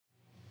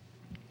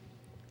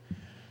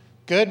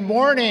Good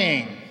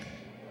morning.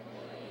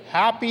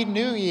 Happy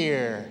New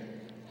Year.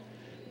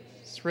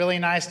 It's really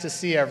nice to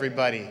see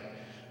everybody.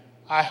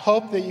 I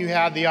hope that you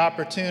had the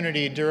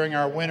opportunity during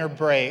our winter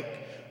break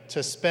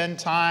to spend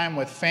time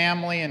with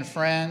family and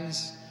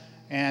friends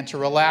and to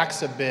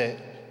relax a bit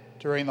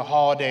during the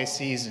holiday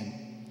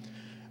season.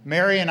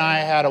 Mary and I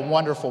had a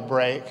wonderful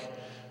break.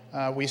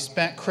 We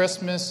spent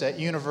Christmas at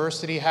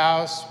University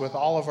House with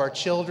all of our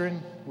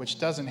children, which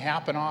doesn't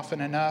happen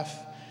often enough.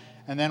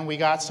 And then we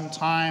got some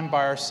time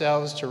by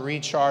ourselves to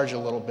recharge a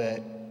little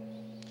bit.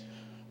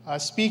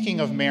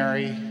 Speaking of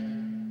Mary,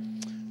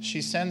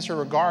 she sends her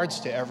regards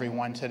to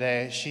everyone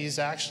today. She's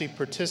actually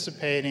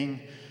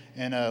participating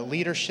in a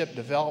leadership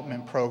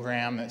development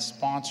program that's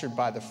sponsored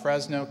by the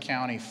Fresno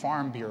County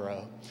Farm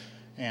Bureau.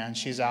 And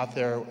she's out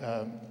there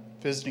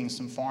visiting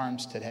some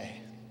farms today.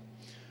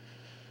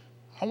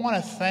 I want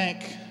to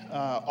thank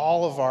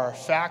all of our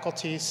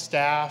faculty,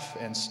 staff,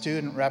 and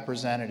student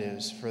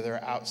representatives for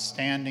their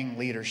outstanding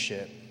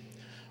leadership.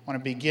 I want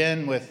to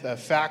begin with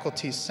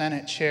Faculty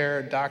Senate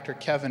Chair, Dr.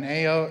 Kevin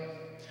Ayotte.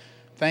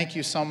 Thank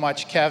you so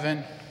much,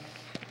 Kevin.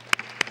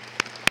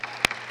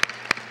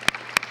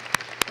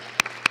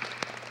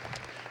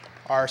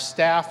 Our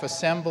Staff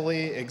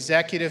Assembly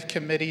Executive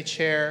Committee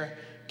Chair,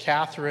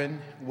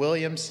 Catherine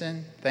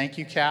Williamson. Thank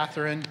you,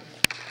 Catherine.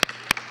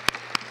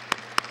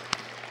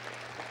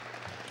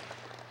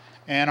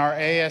 And our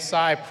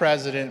ASI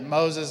President,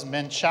 Moses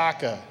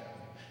Menchaca.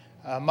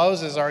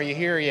 Moses, are you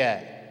here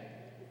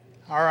yet?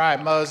 All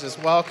right, Moses,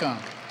 welcome.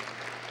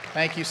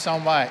 Thank you so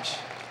much.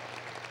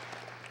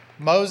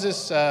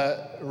 Moses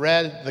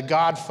read The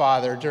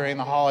Godfather during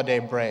the holiday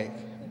break.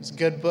 It's a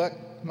good book,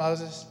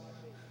 Moses.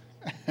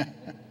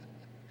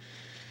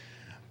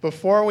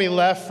 Before we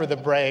left for the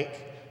break,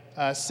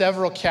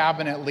 several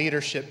cabinet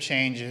leadership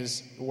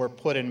changes were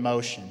put in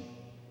motion.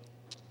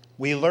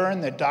 We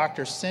learned that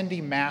Dr. Cindy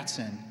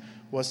Matson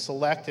was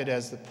selected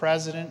as the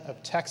president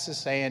of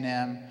Texas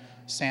A&M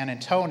San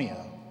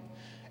Antonio.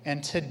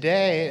 And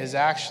today is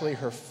actually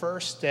her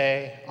first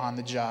day on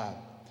the job.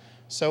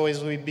 So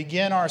as we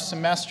begin our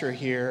semester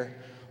here,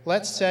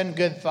 let's send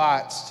good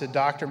thoughts to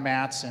Dr.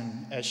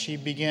 Matson as she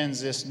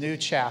begins this new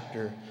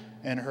chapter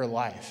in her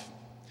life.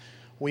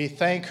 We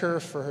thank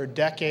her for her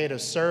decade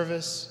of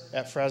service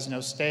at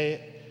Fresno State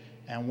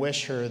and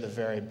wish her the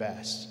very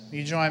best. Will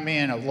you join me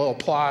in a little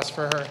applause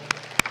for her?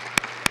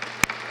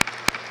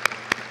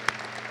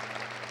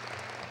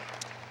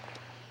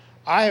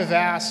 I have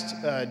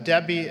asked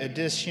Debbie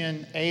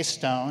Addition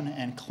Astone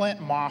and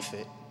Clint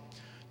Moffitt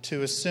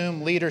to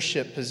assume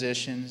leadership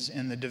positions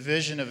in the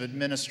Division of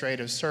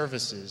Administrative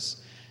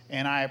Services,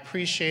 and I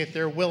appreciate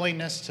their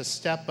willingness to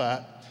step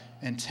up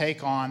and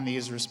take on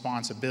these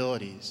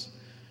responsibilities.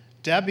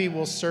 Debbie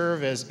will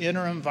serve as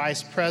Interim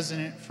Vice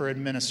President for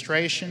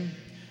Administration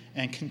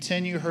and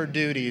continue her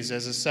duties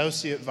as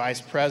Associate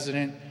Vice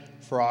President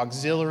for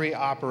Auxiliary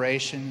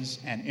Operations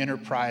and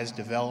Enterprise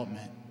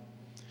Development.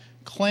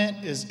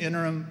 Clint is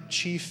Interim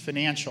Chief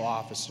Financial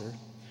Officer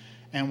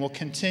and will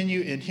continue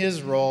in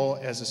his role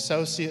as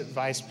Associate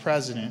Vice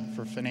President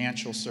for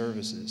Financial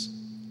Services.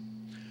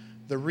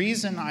 The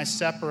reason I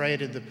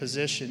separated the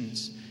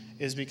positions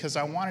is because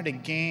I wanted to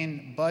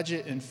gain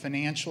budget and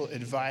financial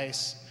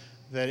advice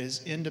that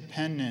is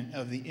independent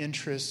of the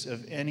interests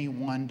of any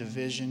one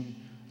division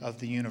of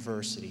the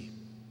university.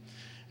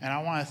 And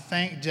I want to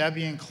thank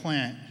Debbie and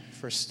Clint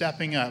for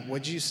stepping up.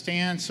 Would you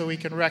stand so we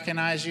can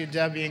recognize you,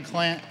 Debbie and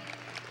Clint?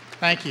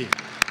 Thank you.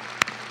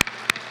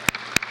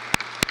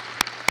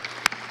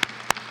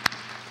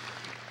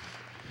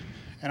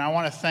 And I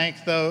want to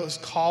thank those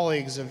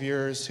colleagues of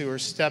yours who are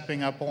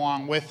stepping up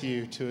along with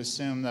you to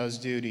assume those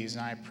duties,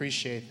 and I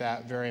appreciate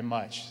that very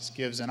much. This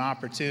gives an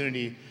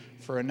opportunity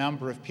for a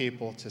number of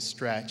people to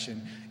stretch,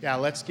 and yeah,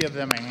 let's give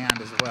them a hand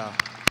as well.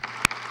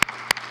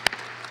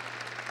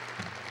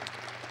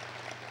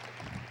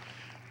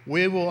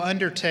 We will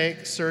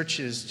undertake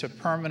searches to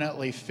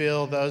permanently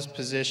fill those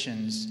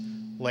positions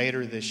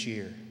later this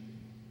year.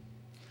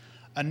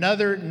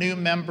 Another new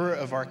member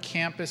of our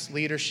campus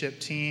leadership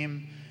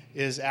team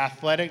is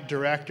Athletic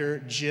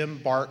Director Jim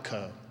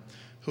Bartko,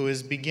 who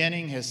is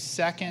beginning his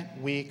second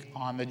week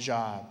on the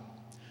job.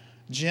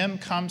 Jim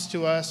comes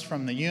to us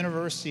from the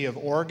University of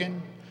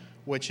Oregon,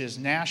 which is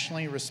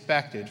nationally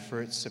respected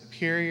for its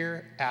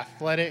superior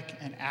athletic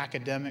and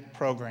academic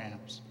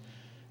programs.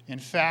 In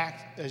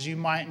fact, as you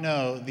might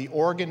know, the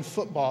Oregon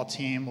football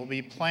team will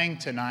be playing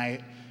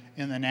tonight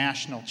in the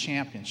national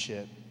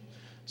championship.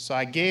 So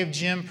I gave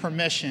Jim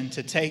permission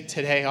to take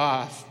today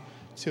off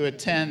to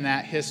attend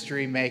that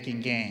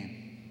history-making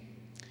game.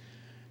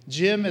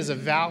 Jim is a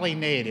Valley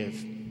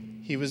native.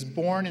 He was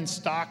born in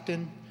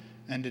Stockton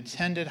and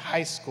attended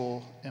high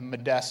school in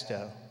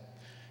Modesto.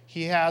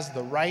 He has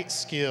the right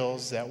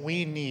skills that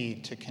we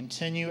need to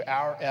continue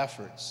our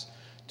efforts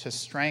to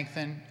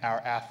strengthen our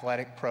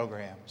athletic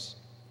programs.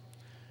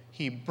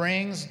 He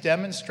brings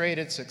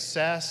demonstrated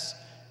success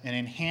in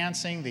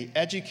enhancing the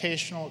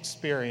educational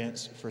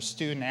experience for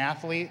student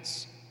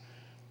athletes,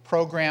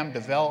 program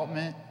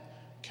development,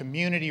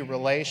 community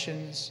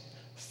relations,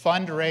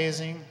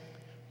 fundraising,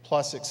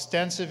 plus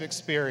extensive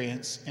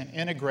experience in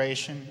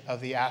integration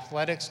of the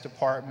athletics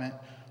department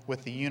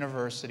with the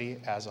university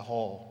as a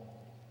whole.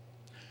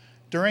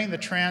 During the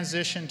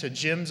transition to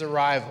Jim's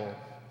arrival,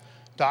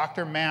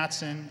 Dr.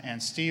 Matson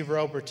and Steve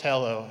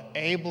Robertello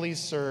ably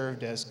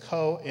served as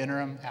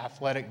co-interim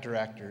athletic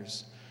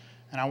directors,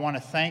 and I want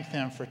to thank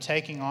them for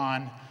taking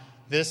on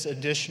this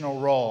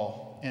additional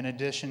role in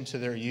addition to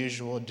their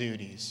usual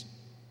duties.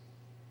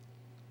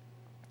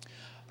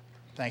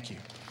 Thank you.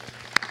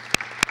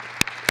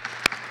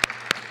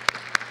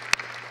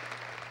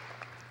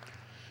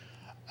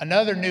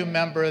 Another new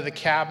member of the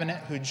cabinet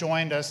who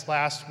joined us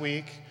last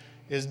week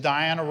is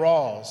Diana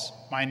Rawls,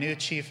 my new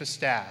chief of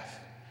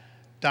staff.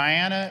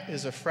 Diana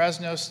is a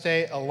Fresno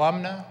State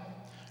alumna,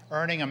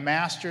 earning a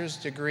master's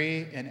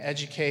degree in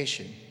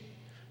education.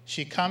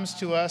 She comes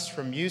to us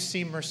from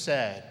UC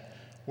Merced,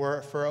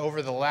 where for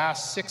over the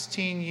last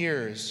 16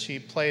 years, she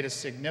played a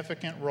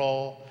significant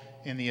role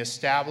in the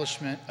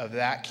establishment of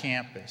that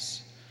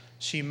campus.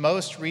 She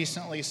most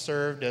recently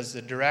served as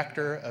the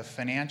Director of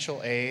Financial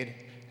Aid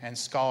and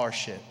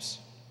Scholarships.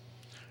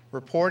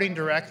 Reporting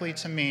directly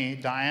to me,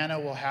 Diana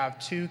will have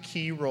two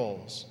key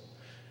roles: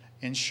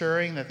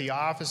 ensuring that the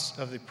Office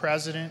of the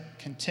President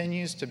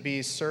continues to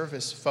be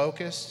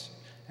service-focused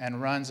and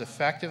runs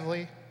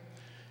effectively,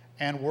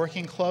 and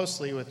working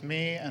closely with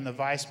me and the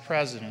Vice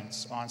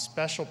Presidents on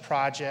special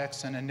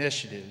projects and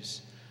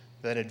initiatives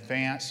that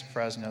advance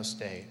Fresno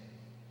State.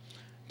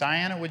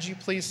 Diana, would you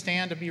please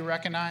stand to be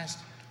recognized?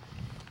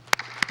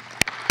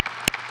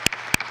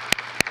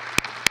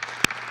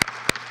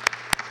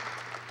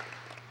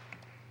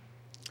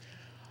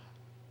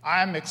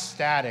 I'm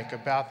ecstatic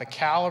about the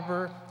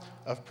caliber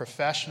of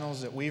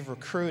professionals that we've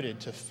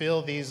recruited to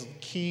fill these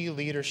key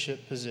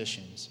leadership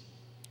positions.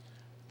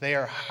 They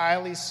are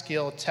highly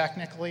skilled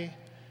technically,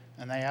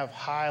 and they have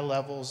high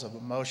levels of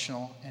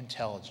emotional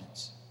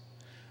intelligence.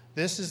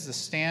 This is the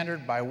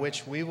standard by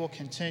which we will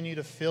continue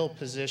to fill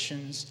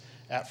positions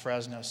at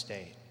Fresno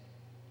State.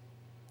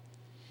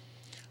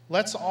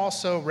 Let's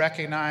also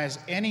recognize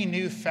any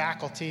new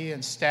faculty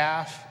and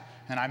staff,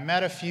 and I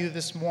met a few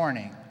this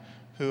morning,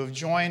 who have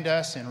joined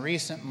us in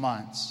recent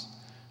months.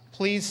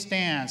 Please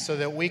stand so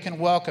that we can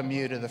welcome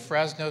you to the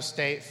Fresno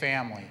State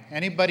family.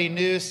 Anybody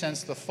new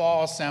since the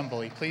fall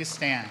assembly, please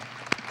stand.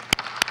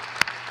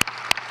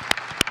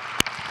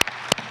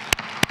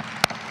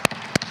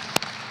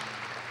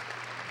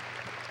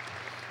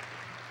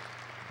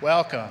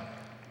 Welcome.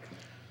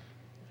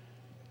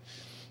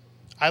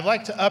 I'd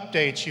like to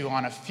update you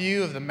on a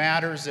few of the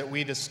matters that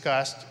we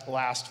discussed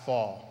last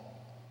fall.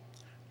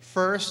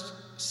 First,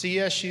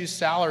 CSU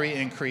salary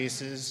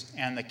increases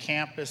and the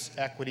campus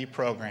equity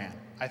program.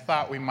 I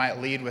thought we might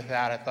lead with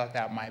that. I thought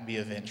that might be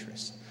of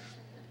interest.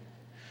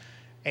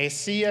 A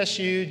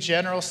CSU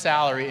general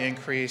salary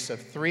increase of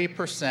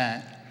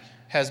 3%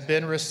 has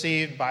been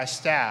received by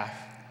staff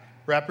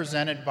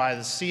represented by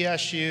the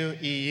CSU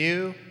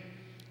EU,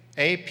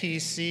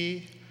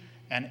 APC,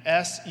 and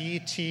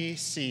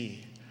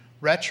SETC,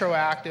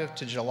 retroactive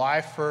to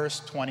July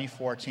 1st,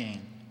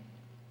 2014.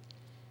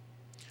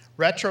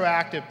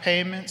 Retroactive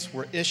payments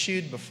were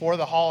issued before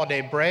the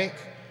holiday break,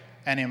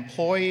 and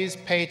employees'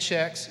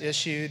 paychecks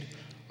issued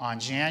on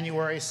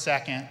January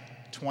 2nd,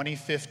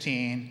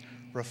 2015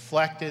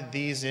 reflected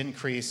these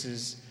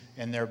increases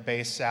in their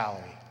base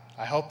salary.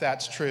 I hope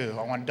that's true.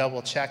 I want to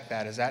double check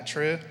that. Is that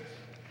true?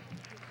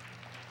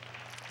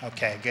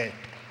 Okay, good.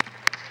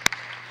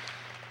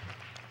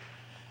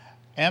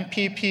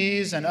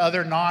 MPPs and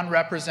other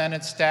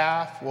non-represented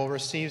staff will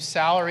receive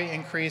salary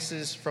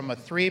increases from a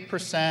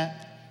 3%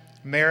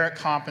 merit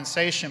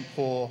compensation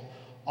pool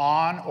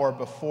on or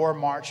before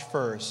March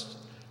 1st,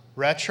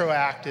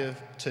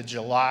 retroactive to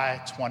July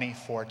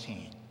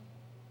 2014.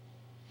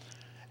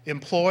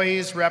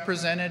 Employees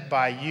represented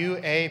by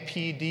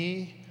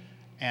UAPD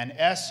and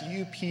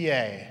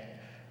SUPA,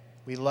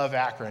 we love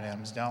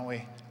acronyms, don't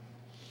we,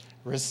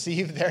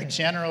 received their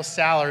general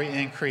salary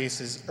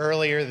increases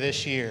earlier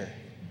this year.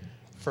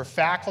 For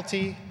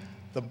faculty,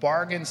 the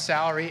bargain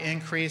salary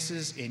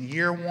increases in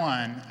year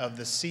one of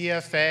the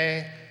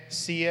CFA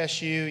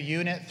CSU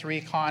Unit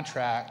 3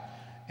 contract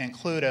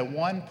include a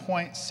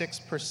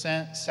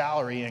 1.6%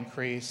 salary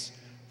increase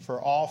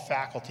for all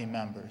faculty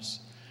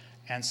members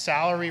and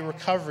salary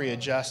recovery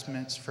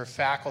adjustments for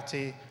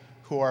faculty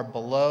who are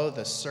below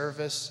the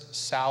service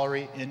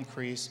salary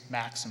increase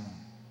maximum.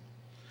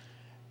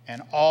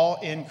 And all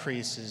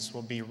increases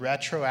will be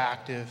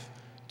retroactive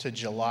to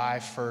July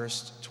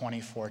 1st,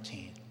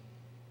 2014.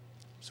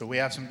 So we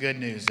have some good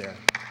news there.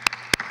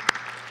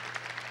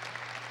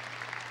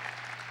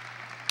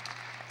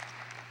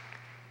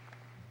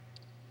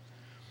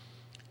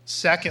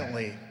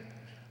 Secondly,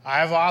 I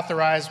have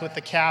authorized with the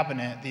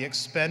Cabinet the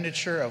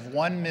expenditure of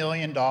 $1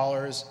 million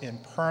in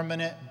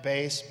permanent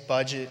base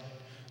budget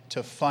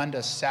to fund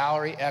a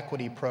salary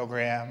equity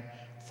program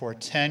for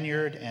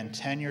tenured and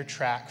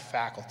tenure-track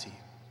faculty.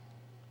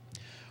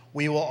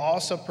 We will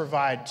also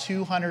provide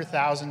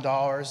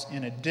 $200,000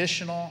 in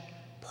additional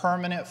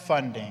permanent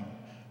funding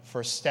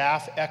for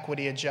staff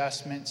equity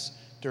adjustments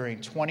during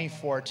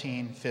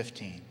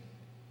 2014-15.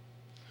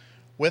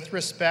 With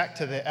respect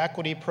to the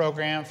equity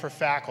program for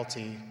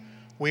faculty,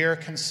 we are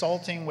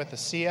consulting with the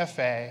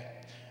CFA,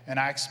 and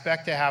I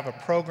expect to have a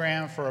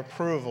program for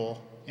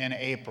approval in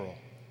April.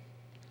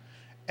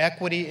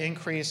 Equity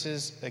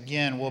increases,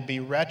 again, will be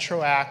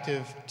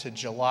retroactive to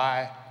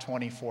July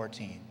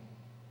 2014.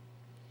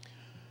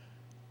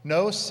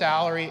 No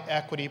salary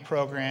equity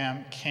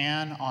program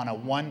can, on a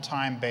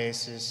one-time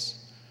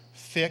basis,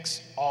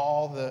 fix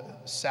all the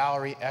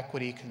salary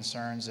equity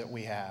concerns that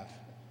we have.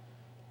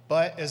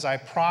 But as I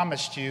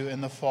promised you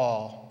in the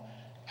fall,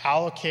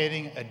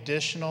 allocating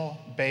additional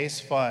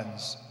base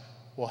funds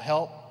will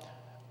help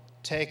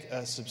take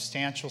a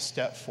substantial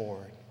step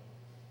forward.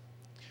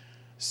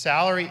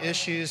 Salary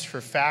issues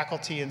for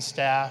faculty and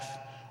staff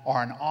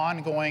are an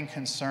ongoing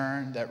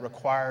concern that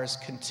requires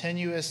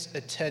continuous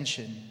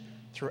attention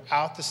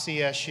throughout the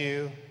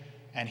CSU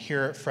and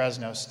here at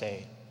Fresno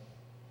State.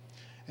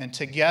 And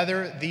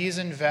together, these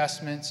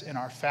investments in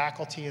our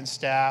faculty and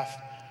staff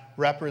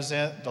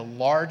represent the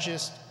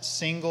largest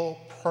single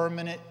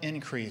permanent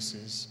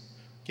increases,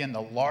 again,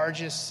 the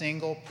largest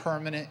single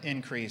permanent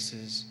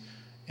increases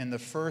in the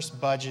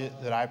first budget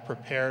that I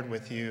prepared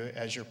with you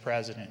as your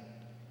president.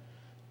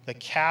 The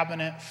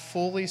cabinet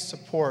fully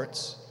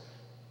supports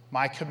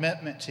my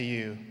commitment to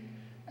you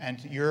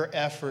and your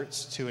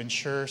efforts to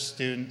ensure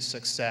student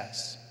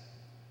success.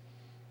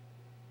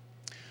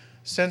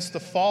 Since the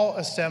fall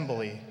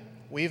assembly,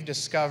 we've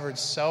discovered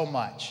so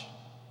much.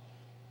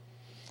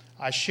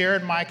 I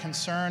shared my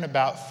concern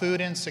about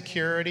food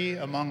insecurity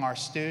among our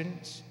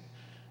students,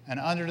 and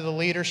under the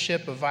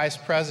leadership of Vice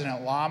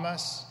President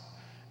Lamas,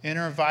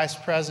 Interim Vice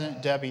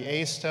President Debbie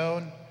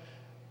Astone,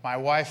 my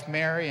wife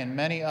Mary, and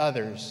many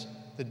others,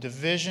 the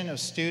Division of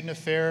Student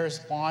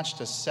Affairs launched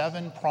a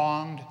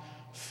 7-pronged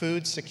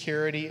food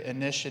security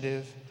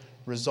initiative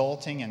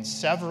resulting in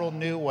several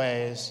new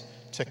ways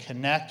to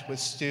connect with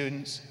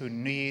students who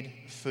need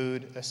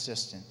food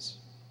assistance.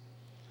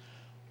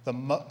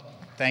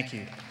 Thank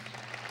you.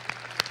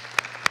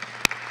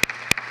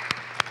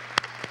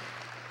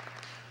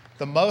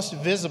 The most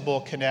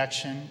visible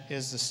connection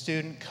is the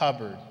student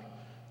cupboard,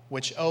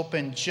 which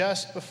opened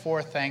just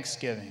before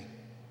Thanksgiving.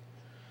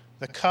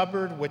 The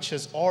cupboard, which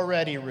has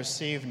already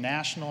received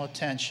national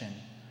attention,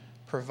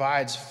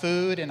 provides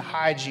food and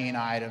hygiene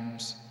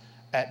items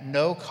at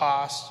no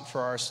cost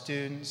for our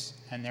students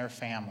and their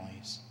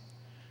families.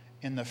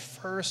 In the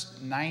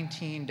first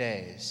 19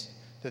 days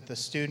that the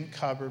student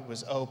cupboard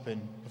was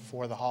open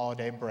before the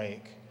holiday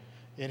break,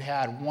 it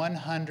had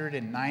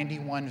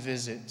 191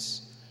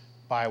 visits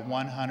by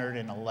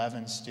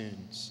 111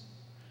 students.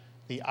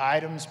 The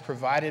items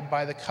provided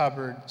by the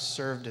cupboard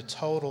served a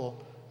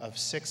total of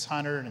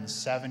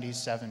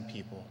 677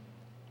 people.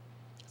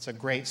 It's a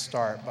great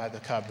start by the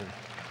cupboard.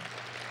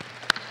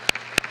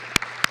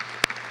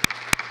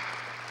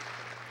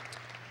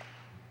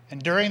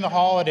 And during the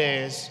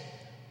holidays,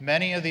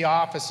 many of the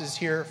offices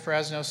here at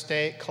Fresno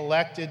State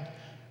collected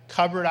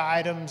cupboard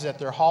items at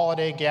their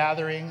holiday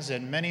gatherings,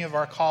 and many of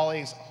our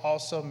colleagues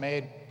also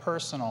made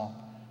personal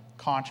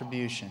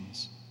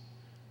contributions.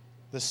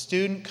 The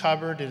student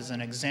cupboard is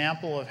an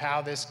example of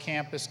how this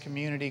campus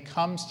community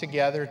comes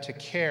together to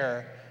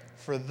care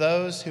for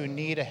those who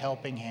need a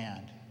helping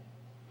hand.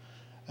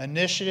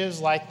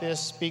 Initiatives like this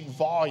speak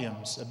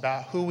volumes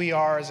about who we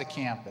are as a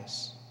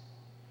campus.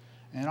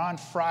 And on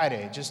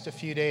Friday, just a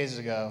few days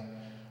ago,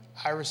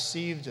 I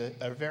received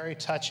a very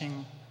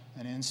touching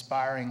and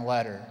inspiring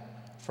letter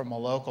from a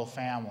local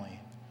family,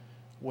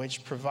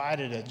 which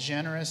provided a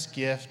generous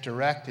gift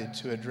directed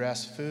to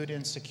address food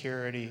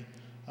insecurity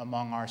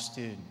among our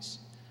students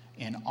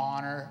in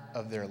honor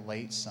of their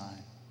late son.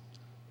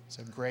 It's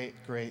a great,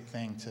 great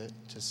thing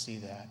to see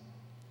that.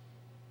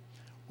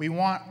 We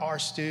want our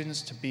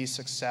students to be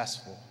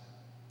successful,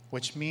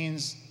 which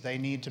means they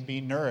need to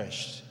be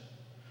nourished.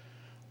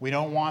 We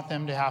don't want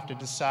them to have to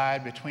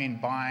decide between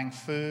buying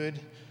food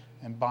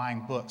and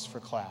buying books for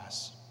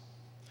class.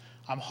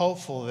 I'm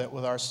hopeful that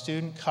with our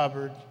student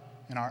cupboard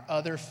and our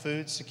other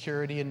food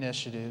security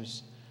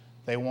initiatives,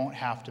 they won't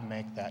have to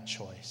make that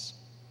choice.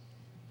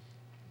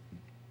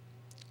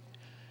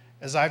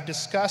 As I've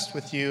discussed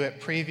with you at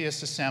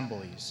previous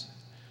assemblies,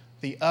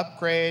 the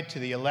upgrade to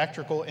the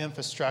electrical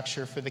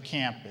infrastructure for the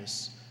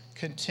campus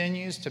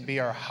continues to be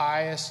our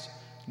highest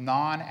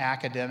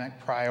non-academic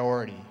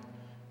priority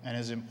and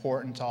is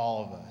important to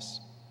all of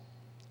us.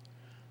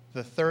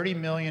 The $30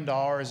 million in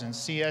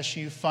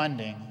CSU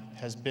funding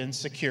has been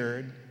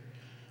secured.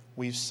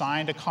 We've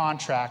signed a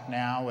contract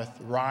now with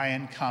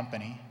Ryan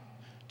Company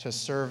to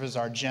serve as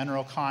our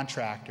general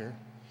contractor,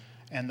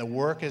 and the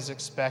work is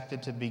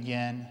expected to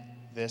begin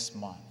this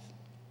month.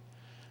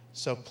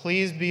 So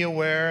please be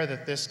aware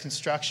that this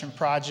construction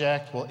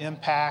project will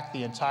impact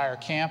the entire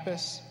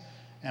campus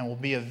and will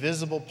be a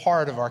visible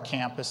part of our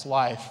campus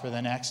life for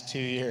the next 2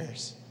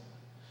 years.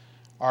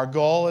 Our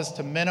goal is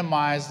to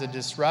minimize the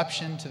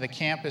disruption to the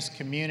campus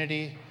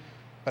community,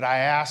 but I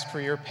ask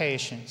for your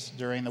patience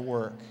during the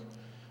work.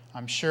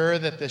 I'm sure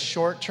that the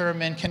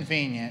short-term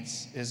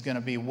inconvenience is going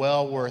to be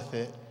well worth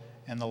it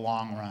in the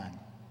long run.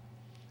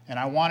 And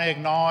I want to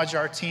acknowledge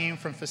our team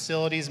from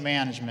facilities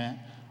management,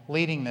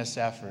 leading this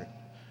effort.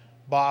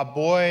 Bob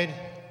Boyd,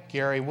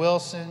 Gary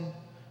Wilson,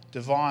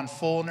 Devon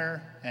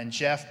Fulner, and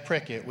Jeff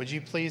Prickett. Would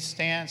you please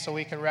stand so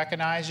we can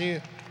recognize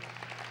you?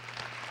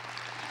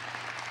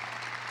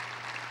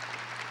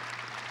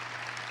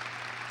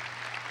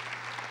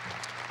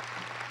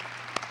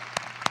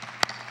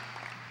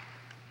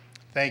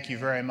 Thank you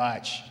very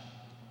much.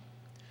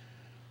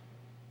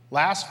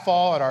 Last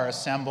fall at our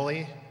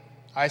assembly,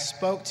 I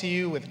spoke to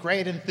you with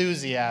great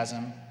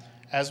enthusiasm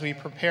as we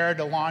prepared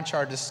to launch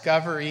our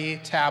Discover-E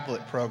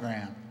tablet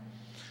program.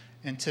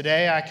 And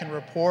today I can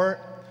report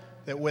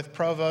that with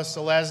Provost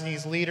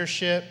Zelezny's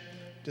leadership,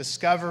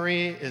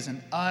 Discover-E is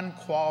an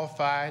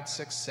unqualified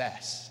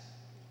success.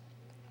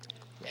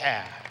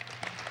 Yeah.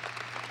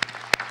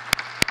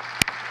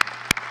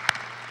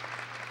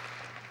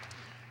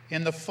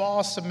 In the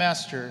fall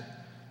semester,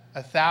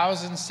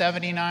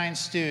 1,079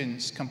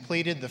 students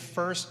completed the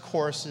first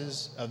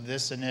courses of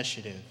this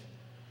initiative.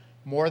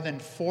 More than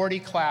 40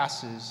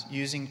 classes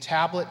using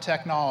tablet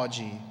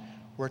technology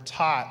were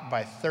taught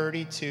by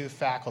 32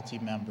 faculty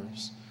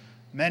members,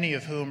 many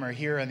of whom are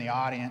here in the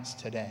audience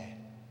today.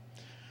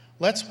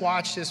 Let's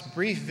watch this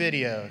brief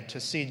video to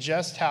see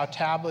just how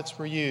tablets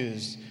were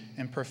used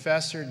in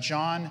Professor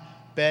John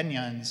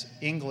Benyon's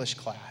English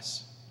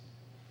class.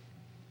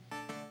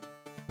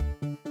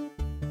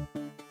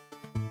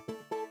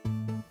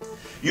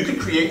 You could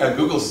create a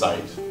Google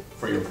site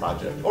for your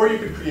project, or you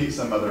could create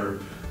some other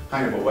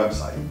kind of a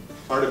website.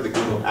 Part of the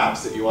Google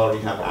Apps that you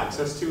already have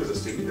access to as a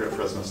student here at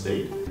Fresno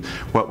State.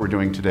 What we're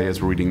doing today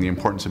is we're reading The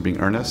Importance of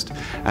Being Earnest,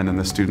 and then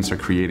the students are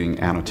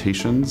creating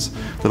annotations,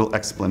 little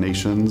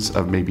explanations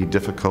of maybe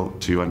difficult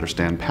to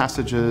understand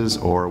passages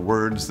or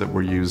words that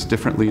were used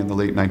differently in the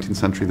late 19th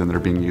century than they're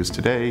being used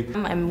today.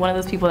 I'm one of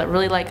those people that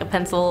really like a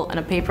pencil and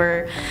a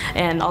paper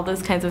and all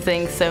those kinds of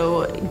things,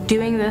 so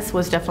doing this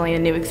was definitely a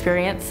new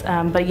experience,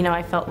 but you know,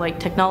 I felt like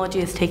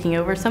technology is taking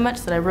over so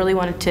much that I really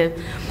wanted to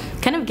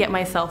kind of get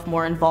myself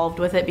more involved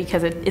with it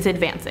because it's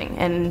advancing,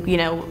 and you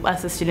know,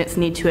 us as students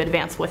need to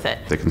advance with it.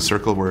 They can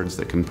circle words,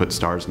 they can put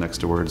stars next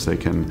to words, they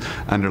can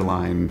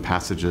underline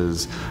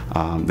passages,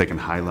 they can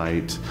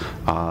highlight,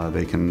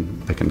 they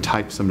can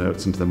type some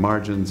notes into the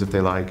margins if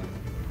they like.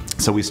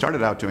 So we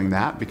started out doing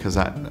that because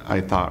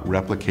I thought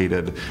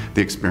replicated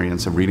the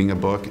experience of reading a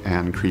book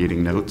and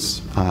creating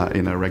notes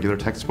in a regular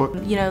textbook.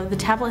 You know, the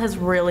tablet has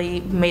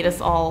really made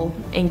us all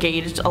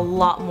engaged a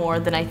lot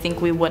more than I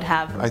think we would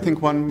have. I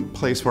think one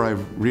place where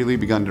I've really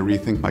begun to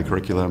rethink my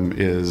curriculum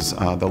is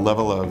the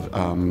level of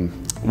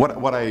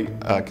what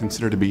I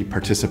consider to be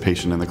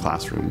participation in the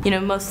classroom. You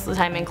know, most of the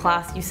time in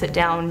class you sit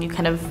down and you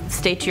kind of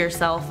stay to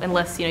yourself,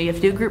 unless you know you have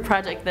to do a group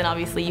project, then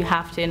obviously you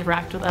have to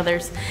interact with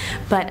others.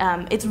 But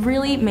it's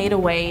really made a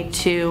way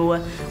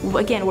to,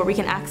 again, where we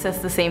can access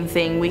the same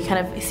thing. We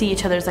kind of see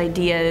each other's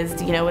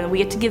ideas, you know, and we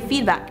get to give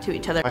feedback to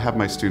each other. I have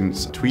my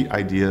students tweet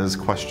ideas,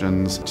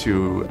 questions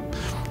to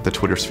the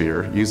Twitter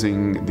sphere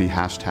using the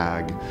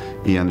hashtag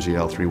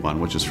ENGL31,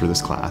 which is for this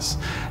class.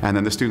 And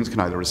then the students can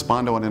either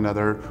respond to one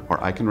another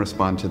or I can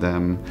respond to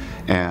them,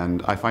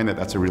 and I find that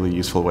that's a really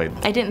useful way.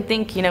 I didn't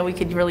think, you know, we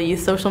could really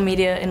use social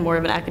media in more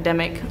of an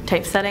academic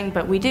type setting,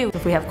 but we do.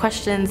 If we have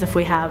questions, if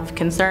we have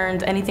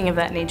concerns, anything of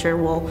that nature,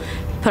 we'll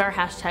put our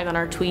hashtag on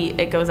our tweet.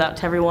 It goes out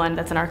to everyone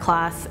that's in our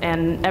class,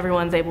 and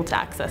everyone's able to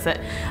access it.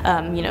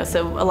 You know,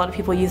 so a lot of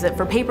people use it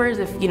for papers.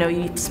 If, you know,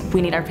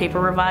 we need our paper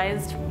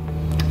revised,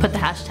 put the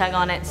hashtag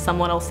on it,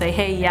 someone will say,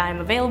 hey, yeah, I'm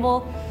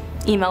available,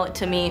 email it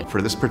to me. For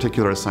this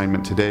particular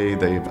assignment today,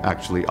 they've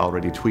actually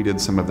already tweeted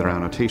some of their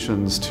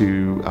annotations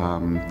to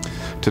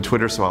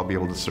Twitter, so I'll be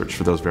able to search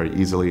for those very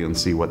easily and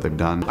see what they've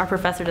done. Our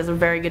professor does a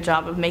very good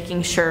job of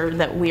making sure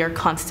that we are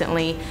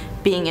constantly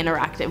being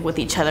interactive with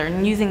each other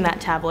and using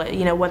that tablet,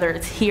 you know, whether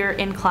it's here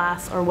in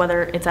class or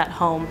whether it's at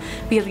home,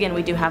 because again,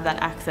 we do have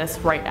that access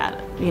right at,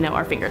 you know,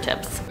 our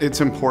fingertips. It's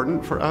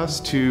important for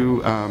us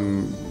to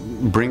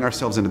bring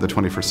ourselves into the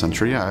 21st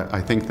century.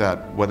 I think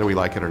that whether we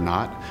like it or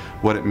not,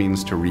 what it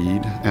means to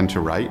read and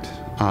to write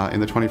in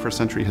the 21st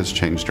century has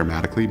changed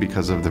dramatically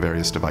because of the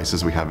various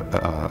devices we have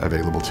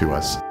available to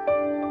us.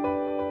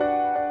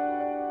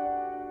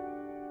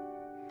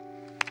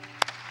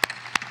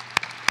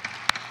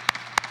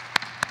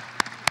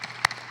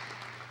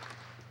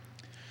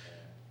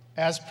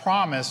 As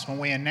promised when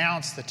we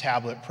announced the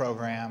tablet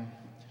program,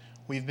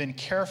 we've been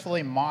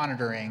carefully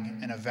monitoring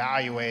and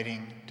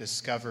evaluating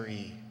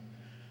Discover-E.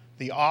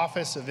 The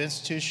Office of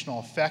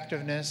Institutional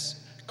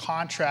Effectiveness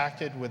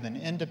contracted with an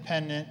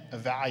independent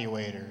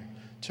evaluator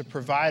to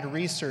provide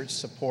research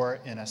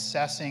support in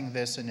assessing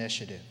this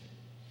initiative.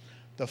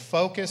 The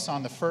focus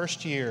on the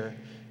first year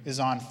is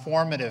on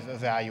formative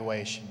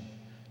evaluation,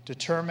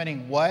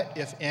 determining what,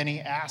 if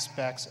any,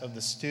 aspects of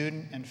the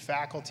student and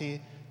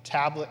faculty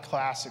tablet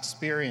class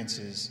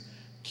experiences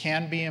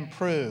can be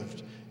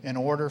improved in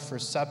order for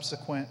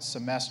subsequent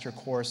semester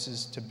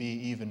courses to be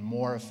even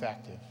more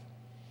effective.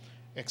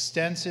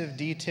 Extensive,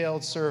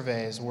 detailed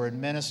surveys were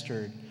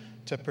administered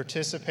to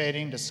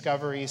participating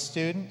Discover-E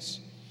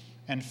students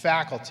and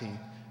faculty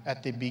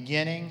at the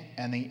beginning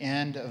and the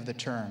end of the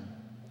term.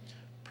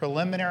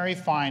 Preliminary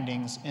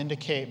findings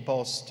indicate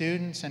both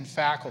students and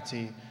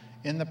faculty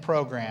in the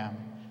program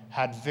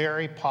had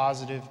very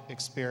positive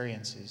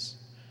experiences.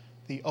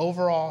 The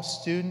overall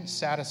student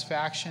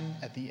satisfaction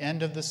at the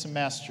end of the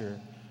semester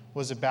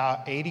was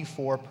about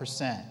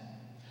 84%,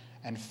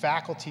 and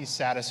faculty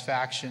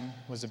satisfaction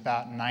was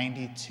about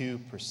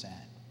 92%.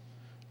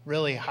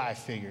 Really high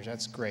figures.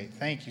 That's great.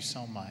 Thank you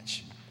so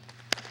much.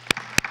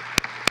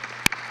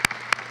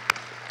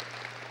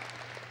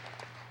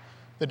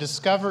 The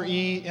Discover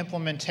E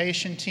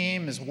implementation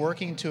team is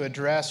working to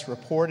address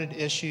reported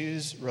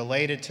issues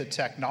related to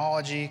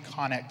technology,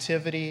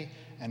 connectivity,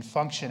 and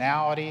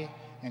functionality,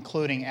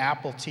 including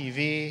Apple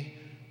TV,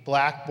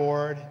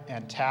 Blackboard,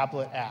 and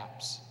tablet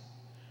apps.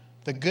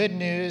 The good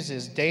news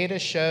is data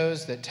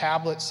shows that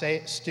tablet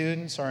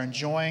students are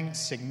enjoying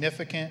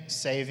significant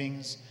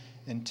savings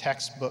in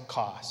textbook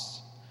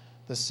costs.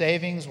 The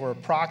savings were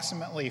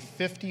approximately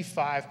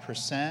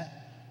 55%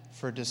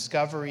 for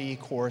Discover E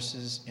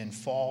courses in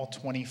fall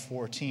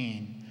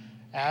 2014,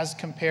 as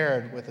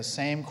compared with the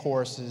same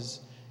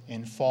courses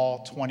in fall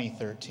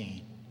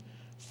 2013.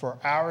 For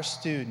our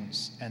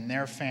students and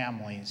their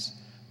families,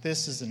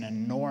 this is an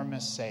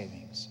enormous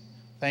savings.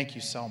 Thank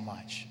you so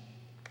much.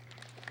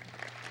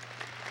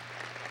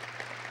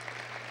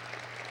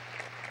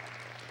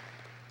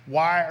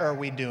 Why are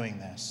we doing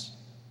this?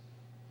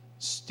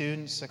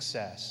 Student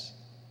success.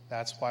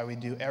 That's why we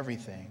do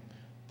everything.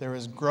 There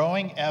is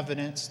growing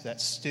evidence that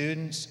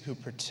students who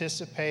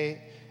participate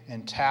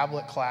in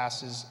tablet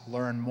classes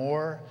learn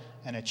more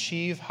and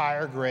achieve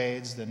higher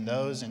grades than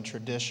those in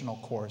traditional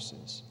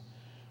courses.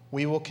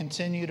 We will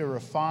continue to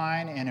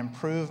refine and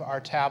improve our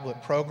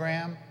tablet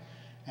program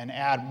and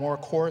add more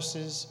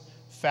courses,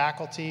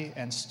 faculty,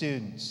 and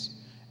students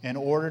in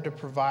order to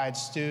provide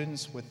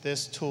students with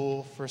this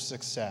tool for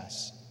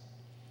success.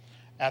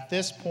 At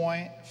this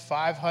point,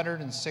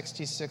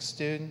 566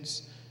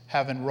 students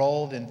have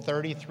enrolled in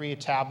 33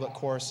 tablet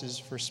courses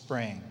for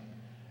spring,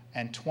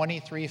 and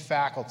 23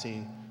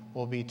 faculty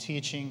will be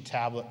teaching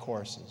tablet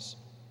courses.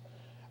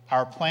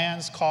 Our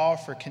plans call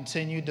for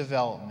continued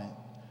development.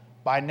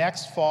 By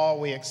next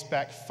fall, we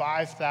expect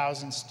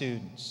 5,000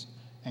 students,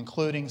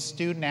 including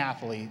student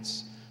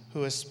athletes,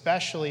 who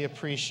especially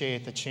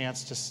appreciate the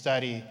chance to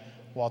study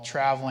while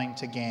traveling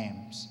to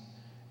games,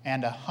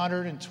 and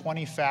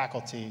 120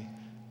 faculty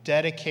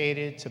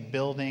dedicated to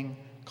building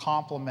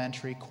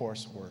complementary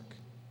coursework.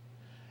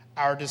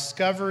 Our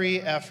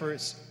discovery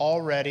efforts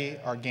already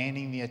are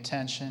gaining the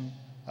attention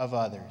of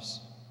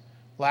others.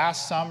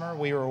 Last summer,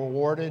 we were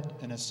awarded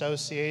an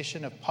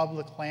Association of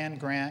Public Land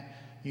Grant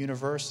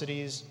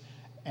Universities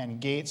and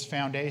Gates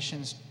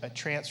Foundation's a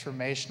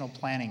Transformational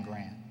Planning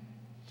Grant.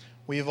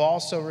 We have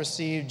also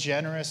received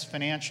generous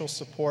financial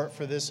support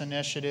for this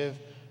initiative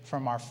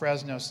from our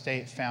Fresno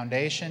State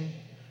Foundation,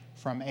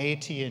 from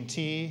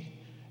AT&T,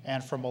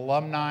 and from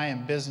alumni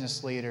and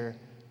business leader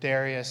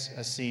Darius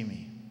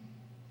Asimi.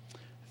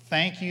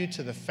 Thank you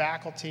to the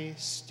faculty,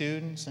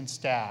 students, and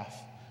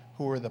staff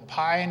who were the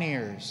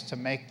pioneers to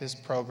make this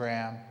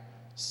program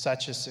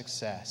such a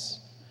success.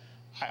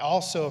 I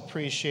also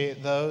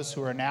appreciate those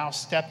who are now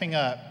stepping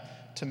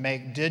up to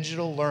make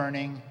digital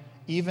learning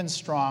even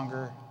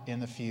stronger in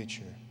the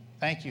future.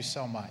 Thank you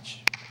so much.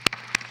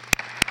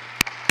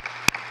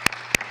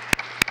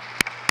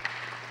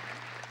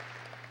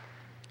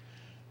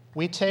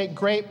 We take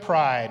great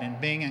pride in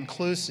being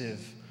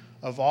inclusive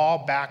of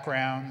all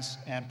backgrounds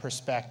and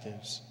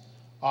perspectives,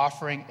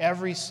 offering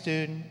every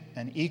student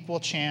an equal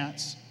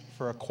chance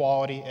for a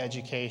quality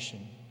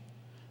education.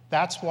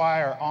 That's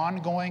why our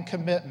ongoing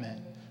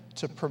commitment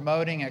to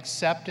promoting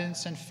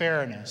acceptance and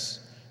fairness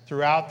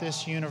throughout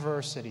this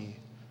university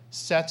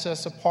sets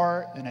us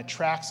apart and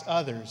attracts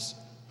others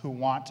who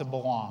want to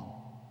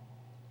belong.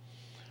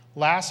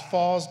 Last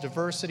fall's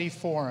Diversity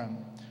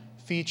Forum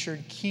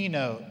featured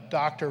keynote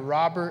Dr.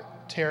 Robert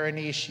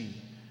Teranishi,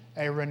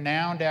 a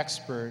renowned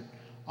expert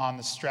on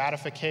the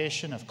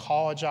stratification of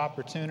college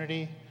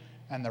opportunity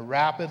and the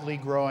rapidly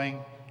growing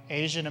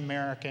Asian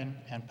American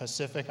and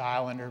Pacific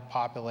Islander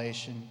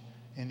population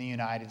in the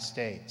United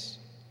States.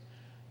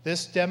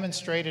 This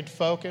demonstrated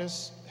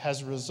focus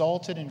has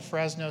resulted in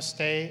Fresno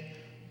State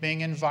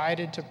being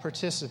invited to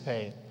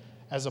participate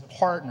as a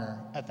partner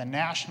at the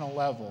national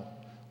level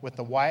with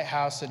the White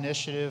House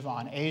Initiative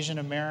on Asian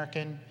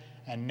American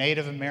and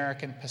Native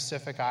American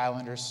Pacific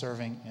Islanders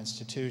Serving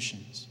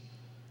Institutions.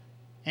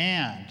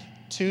 And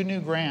 2 new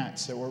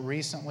grants that were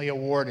recently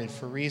awarded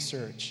for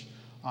research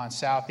on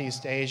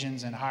Southeast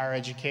Asians in higher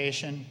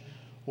education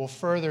will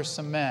further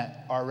cement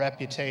our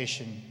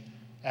reputation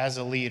as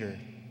a leader.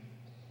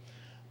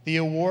 The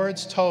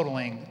awards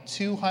totaling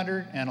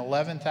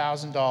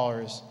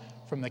 $211,000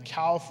 from the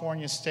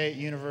California State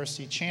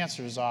University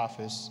Chancellor's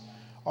Office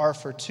are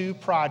for 2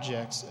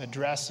 projects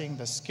addressing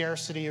the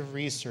scarcity of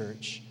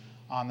research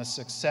on the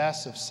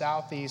success of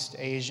Southeast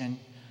Asian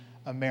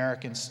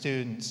American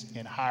students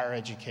in higher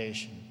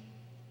education.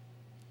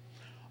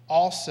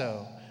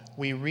 Also,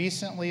 we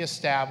recently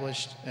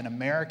established an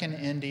American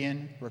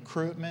Indian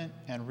Recruitment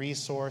and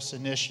Resource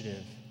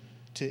Initiative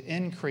to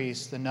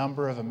increase the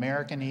number of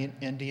American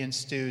Indian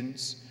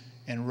students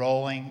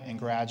enrolling and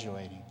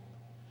graduating.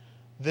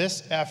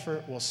 This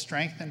effort will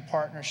strengthen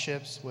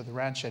partnerships with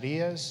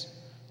rancherias,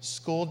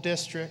 school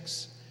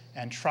districts,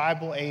 and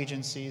tribal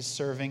agencies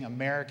serving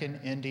American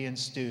Indian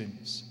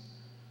students.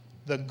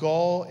 The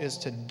goal is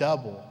to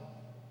double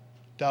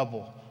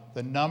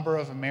the number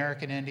of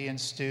American Indian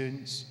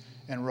students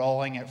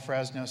enrolling at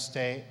Fresno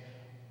State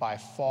by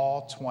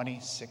fall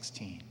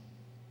 2016.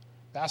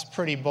 That's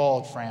pretty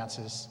bold,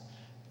 Francis.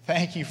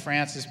 Thank you,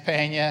 Francis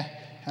Pena,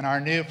 and our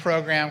new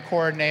program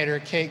coordinator,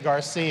 Kate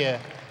Garcia,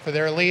 for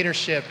their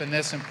leadership in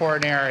this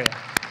important area.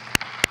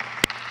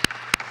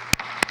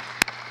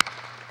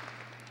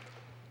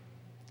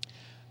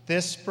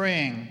 This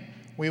spring,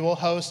 we will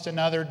host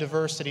another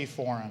diversity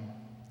forum.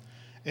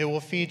 It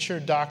will feature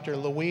Dr.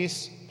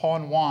 Luis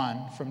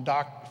Ponjuan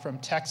from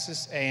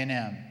Texas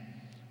A&M,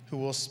 who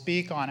will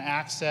speak on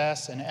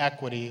access and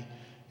equity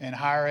in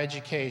higher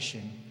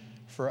education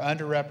for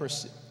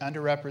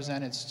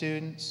underrepresented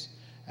students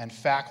and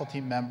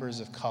faculty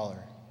members of color.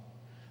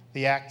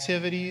 The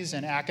activities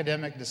and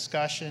academic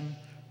discussion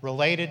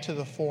related to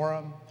the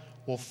forum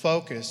will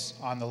focus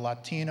on the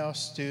Latino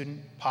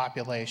student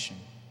population.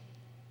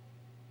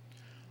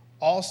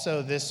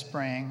 Also this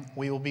spring,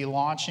 we will be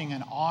launching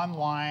an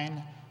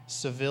online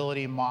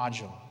civility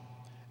module,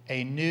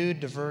 a new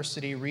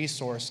diversity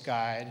resource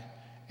guide,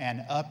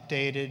 and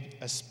updated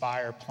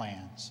Aspire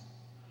plans.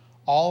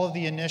 All of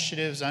the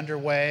initiatives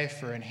underway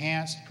for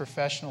enhanced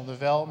professional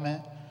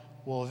development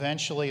will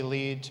eventually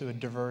lead to a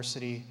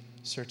diversity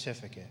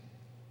certificate.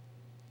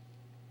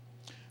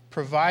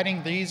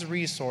 Providing these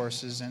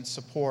resources and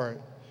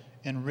support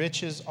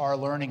enriches our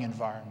learning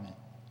environment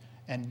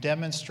and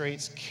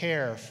demonstrates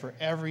care for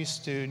every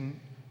student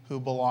who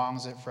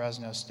belongs at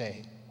Fresno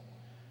State.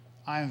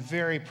 I am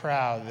very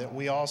proud that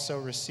we also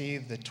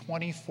received the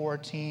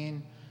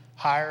 2014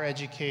 Higher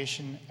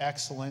Education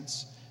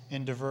Excellence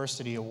in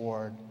Diversity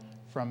Award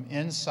from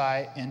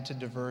Insight into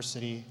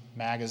Diversity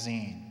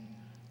magazine,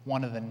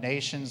 one of the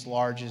nation's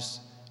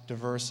largest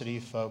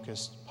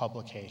diversity-focused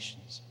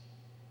publications.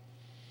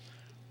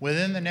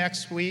 Within the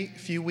next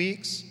few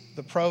weeks,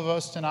 the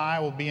Provost and I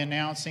will be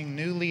announcing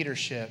new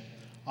leadership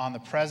on the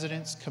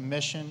President's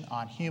Commission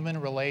on Human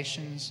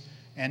Relations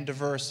and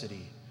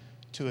Diversity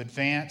to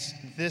advance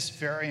this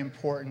very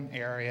important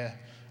area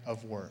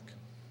of work.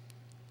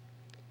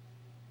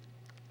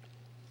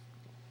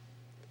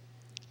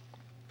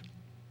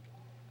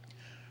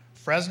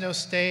 Fresno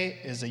State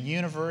is a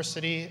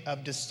university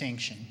of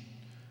distinction,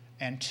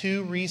 and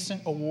 2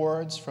 recent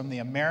awards from the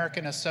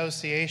American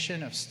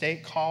Association of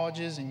State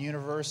Colleges and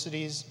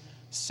Universities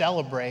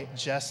celebrate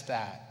just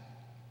that.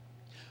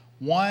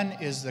 One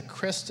is the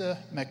Krista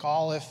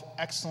McAuliffe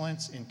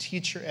Excellence in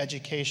Teacher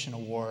Education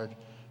Award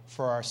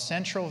for our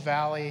Central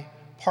Valley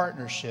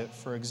Partnership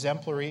for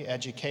Exemplary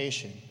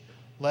Education,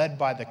 led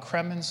by the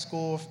Kremen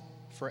School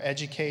for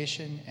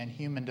Education and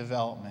Human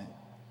Development.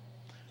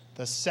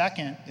 The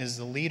second is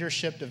the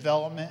Leadership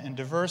Development and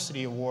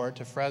Diversity Award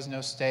to Fresno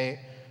State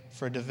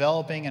for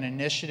developing an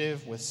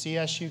initiative with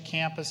CSU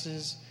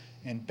campuses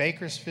in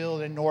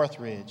Bakersfield and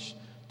Northridge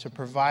to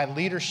provide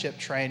leadership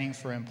training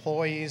for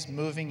employees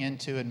moving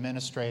into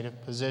administrative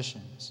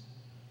positions.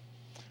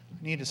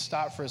 I need to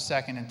stop for a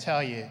second and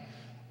tell you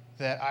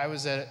that I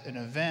was at an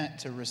event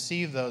to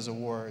receive those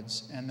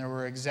awards, and there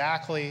were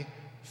exactly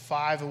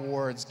 5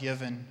 awards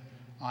given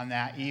on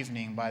that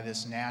evening by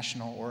this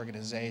national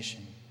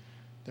organization.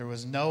 There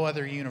was no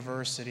other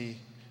university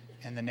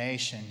in the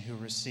nation who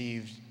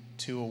received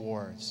 2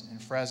 awards,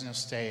 and Fresno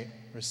State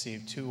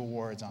received 2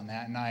 awards on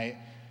that night,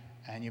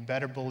 and you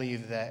better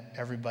believe that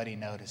everybody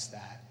noticed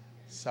that.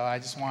 So I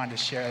just wanted to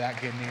share that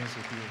good news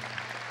with you.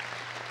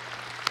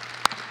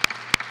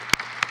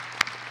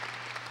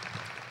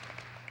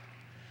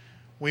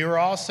 We were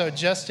also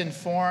just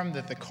informed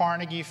that the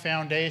Carnegie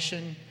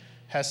Foundation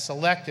has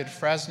selected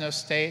Fresno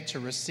State to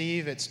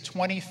receive its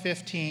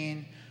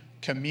 2015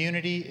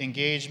 Community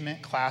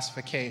Engagement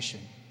Classification.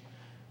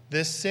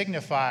 This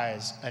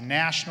signifies a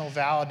national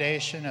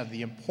validation of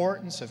the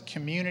importance of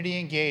community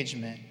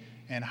engagement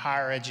in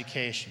higher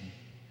education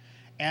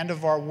and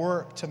of our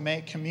work to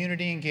make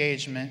community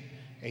engagement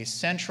a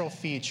central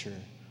feature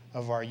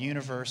of our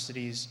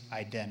university's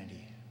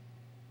identity.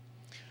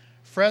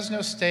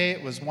 Fresno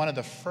State was one of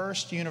the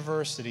first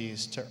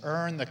universities to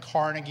earn the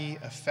Carnegie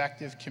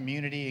Effective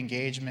Community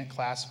Engagement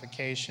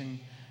Classification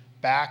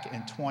back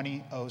in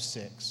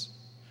 2006.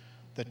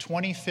 The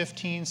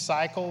 2015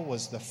 cycle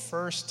was the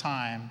first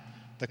time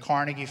the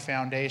Carnegie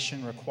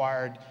Foundation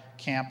required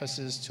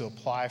campuses to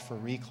apply for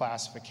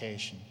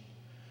reclassification.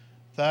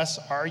 Thus,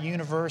 our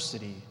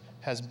university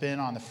has been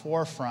on the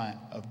forefront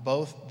of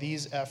both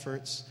these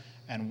efforts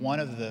and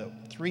one of the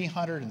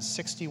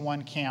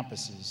 361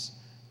 campuses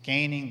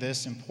gaining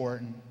this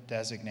important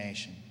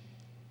designation.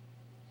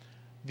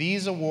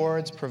 These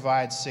awards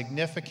provide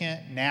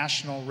significant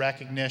national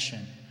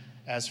recognition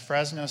as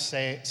Fresno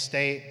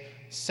State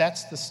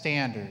sets the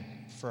standard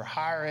for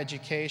higher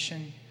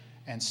education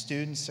and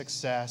student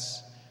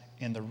success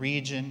in the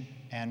region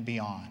and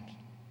beyond.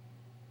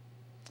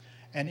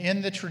 And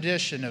in the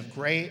tradition of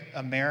great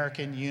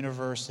American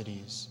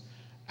universities,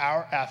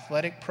 our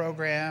athletic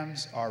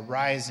programs are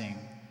rising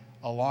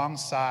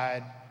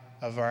alongside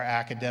of our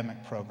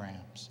academic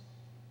programs.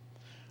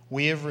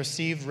 We have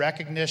received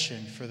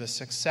recognition for the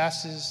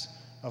successes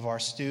of our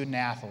student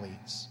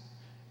athletes.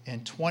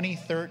 In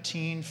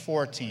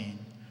 2013-14,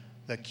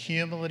 the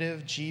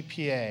cumulative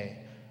GPA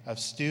of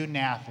student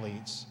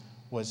athletes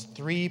was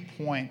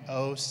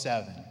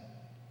 3.07.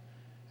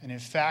 And in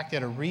fact,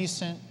 at a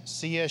recent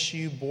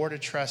CSU Board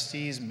of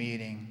Trustees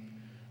meeting,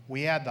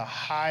 we had the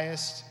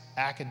highest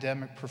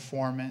academic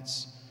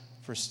performance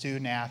for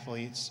student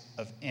athletes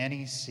of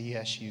any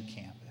CSU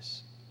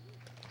campus.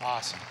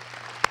 Awesome.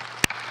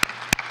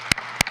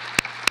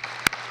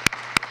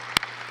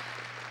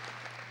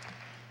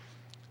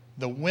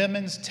 The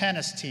women's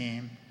tennis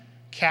team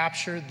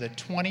captured the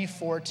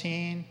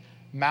 2014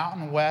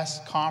 Mountain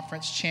West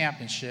Conference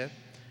Championship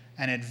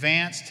and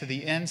advanced to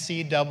the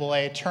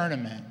NCAA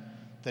tournament,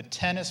 the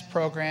tennis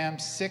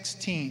program's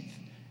 16th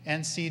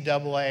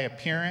NCAA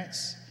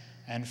appearance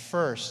and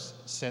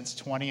first since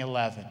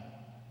 2011.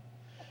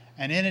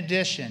 And in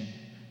addition,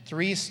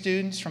 3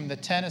 students from the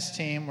tennis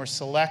team were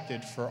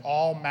selected for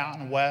all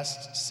Mountain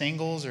West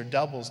singles or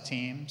doubles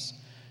teams,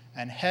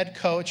 and head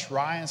coach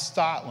Ryan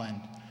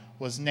Stotland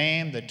was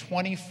named the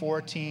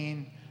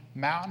 2014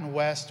 Mountain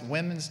West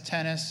Women's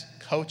Tennis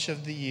Coach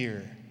of the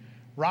Year.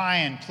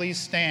 Ryan, please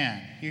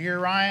stand. You hear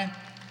Ryan?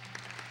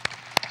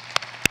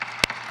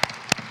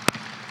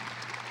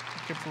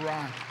 Good for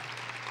Ryan.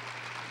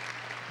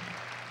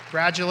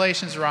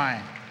 Congratulations,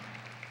 Ryan.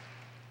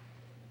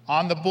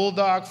 On the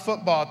Bulldog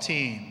football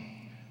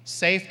team,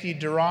 safety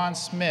Deron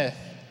Smith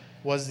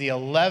was the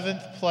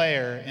 11th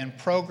player in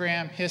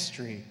program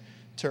history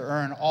to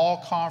earn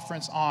all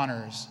conference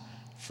honors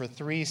for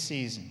 3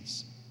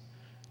 seasons.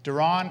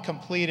 Deron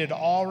completed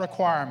all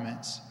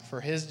requirements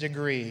for his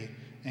degree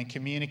in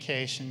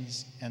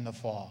communications in the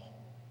fall.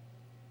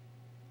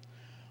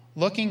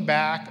 Looking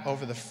back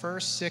over the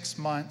first 6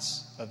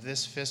 months of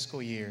this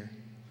fiscal year,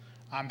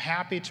 I'm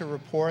happy to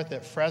report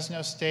that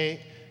Fresno State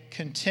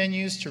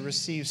continues to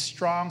receive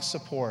strong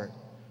support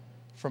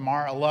from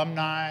our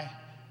alumni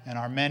and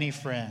our many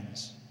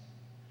friends.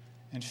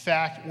 In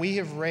fact, we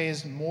have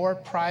raised more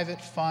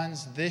private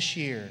funds this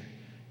year,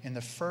 in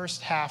the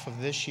first half of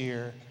this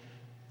year,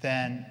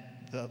 than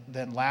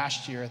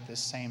last year at this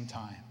same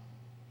time.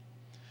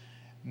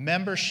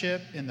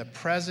 Membership in the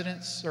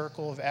President's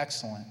Circle of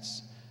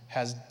Excellence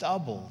has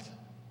doubled.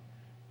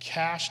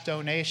 Cash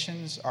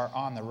donations are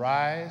on the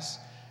rise,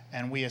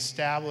 and we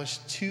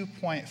established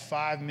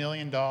 $2.5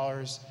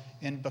 million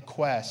in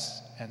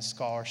bequests and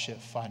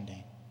scholarship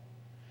funding.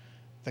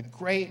 The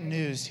great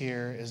news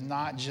here is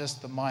not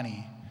just the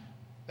money.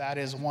 That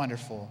is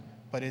wonderful,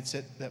 but it's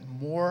that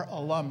more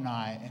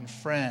alumni and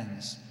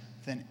friends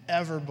than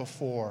ever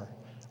before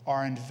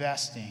are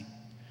investing,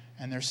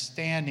 and they're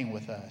standing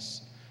with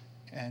us,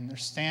 and they're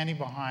standing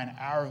behind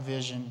our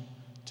vision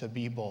to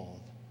be bold,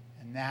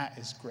 and that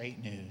is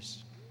great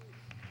news.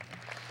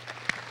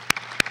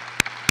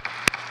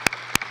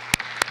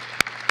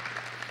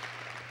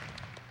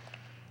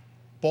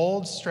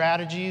 Bold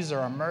strategies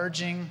are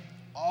emerging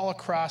all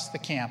across the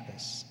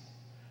campus.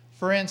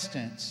 For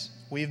instance,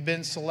 we've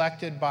been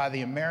selected by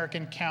the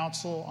American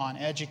Council on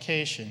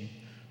Education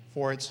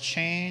for its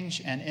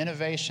Change and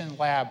Innovation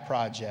Lab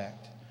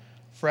project.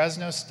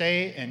 Fresno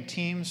State and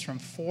teams from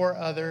 4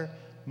 other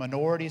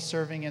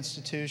minority-serving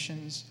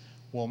institutions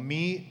will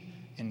meet,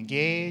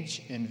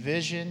 engage,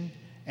 envision,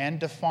 and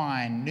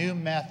define new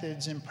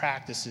methods and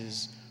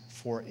practices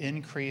for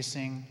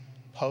increasing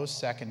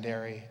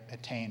post-secondary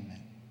attainment.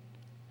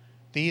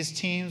 These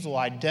teams will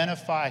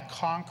identify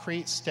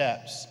concrete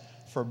steps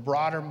for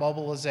broader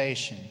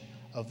mobilization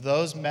of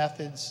those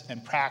methods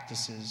and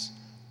practices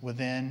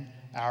within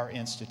our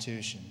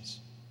institutions.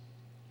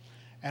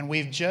 And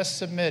we've just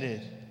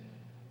submitted,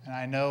 and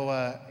I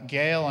know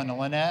Gail and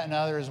Lynette and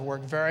others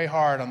worked very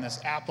hard on this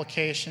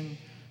application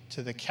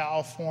to the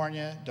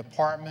California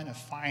Department of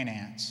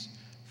Finance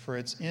for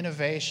its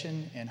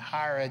Innovation in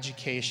Higher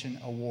Education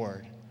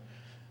Award.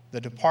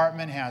 The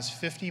department has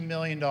 $50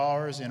 million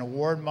in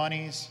award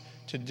monies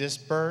to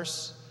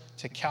disperse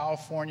to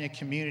California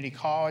community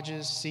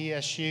colleges,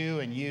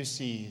 CSU, and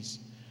UCs.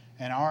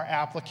 And our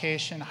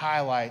application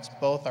highlights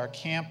both our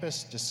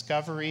campus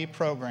discovery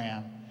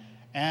program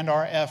and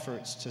our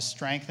efforts to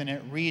strengthen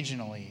it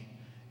regionally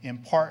in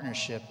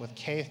partnership with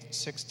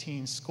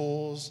K-16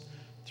 schools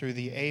through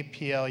the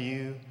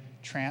APLU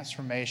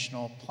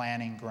Transformational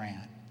Planning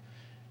Grant.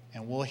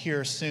 And we'll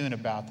hear soon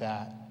about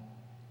that.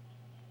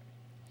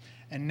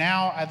 And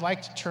now I'd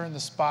like to turn the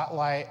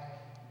spotlight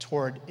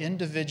toward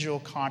individual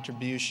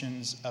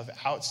contributions of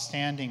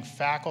outstanding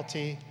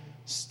faculty,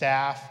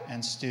 staff,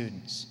 and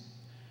students.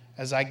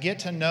 As I get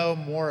to know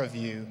more of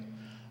you,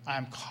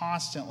 I'm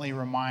constantly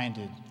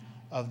reminded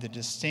of the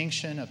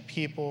distinction of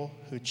people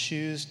who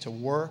choose to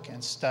work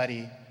and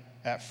study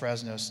at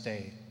Fresno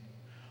State.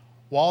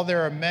 While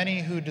there are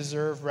many who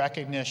deserve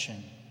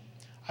recognition,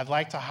 I'd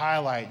like to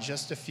highlight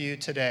just a few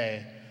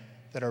today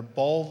that are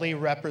boldly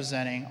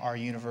representing our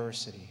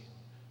university.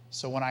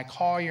 So when I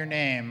call your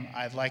name,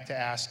 I'd like to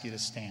ask you to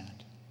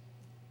stand.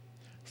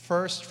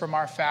 First, from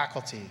our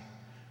faculty,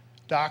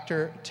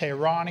 Dr.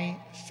 Tehrani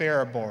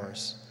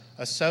Farabors,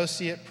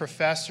 Associate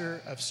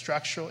Professor of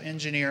Structural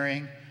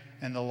Engineering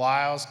in the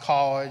Lyles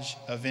College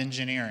of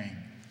Engineering.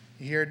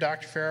 You hear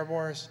Dr.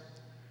 Farabors?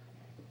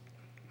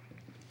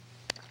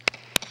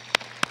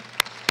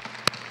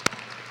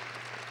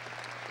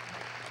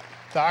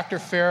 Dr.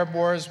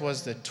 Farabors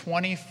was the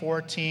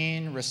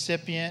 2014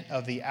 recipient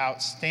of the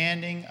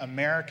Outstanding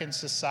American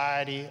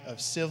Society of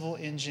Civil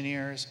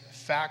Engineers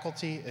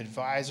Faculty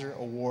Advisor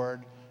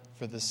Award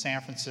for the San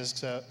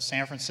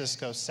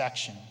Francisco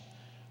section,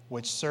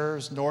 which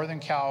serves Northern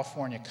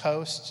California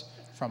coast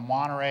from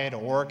Monterey to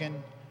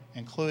Oregon,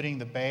 including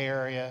the Bay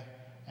Area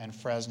and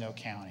Fresno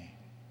County.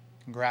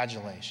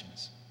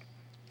 Congratulations.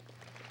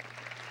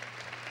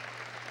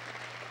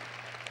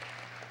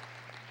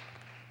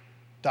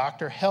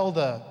 Dr.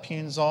 Helda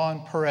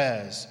Pinzon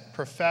Perez,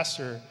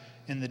 Professor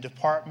in the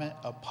Department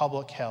of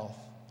Public Health.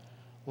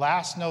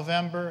 Last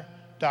November,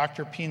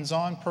 Dr.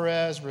 Pinzon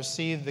Perez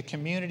received the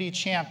Community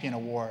Champion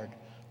Award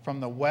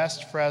from the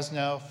West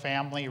Fresno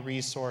Family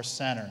Resource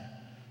Center.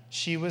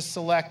 She was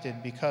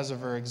selected because of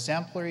her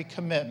exemplary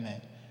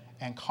commitment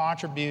and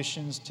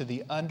contributions to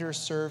the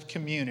underserved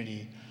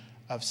community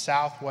of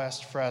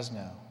Southwest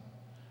Fresno.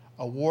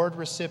 Award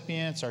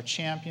recipients are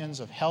champions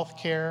of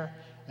healthcare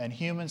and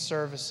human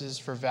services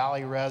for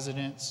Valley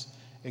residents,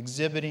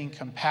 exhibiting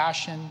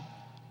compassion,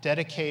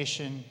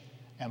 dedication,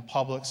 and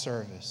public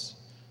service.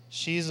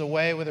 She's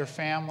away with her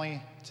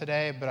family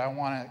today, but I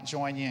want to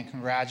join you in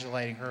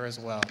congratulating her as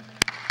well.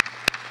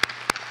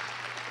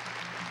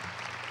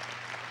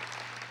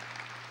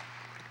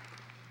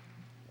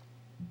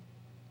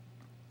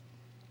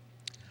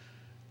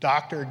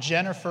 Dr.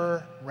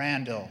 Jennifer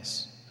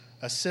Randles,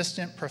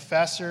 Assistant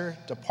Professor,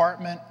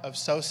 Department of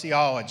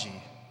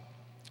Sociology.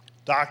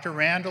 Dr.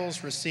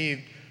 Randles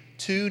received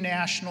 2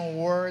 national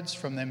awards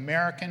from the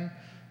American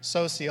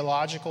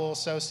Sociological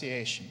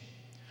Association.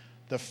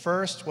 The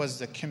first was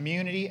the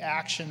Community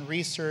Action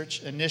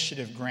Research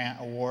Initiative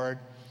Grant Award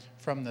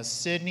from the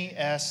Sidney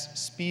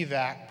S.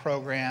 Spivak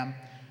Program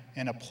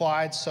in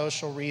Applied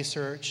Social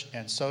Research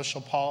and Social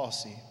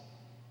Policy.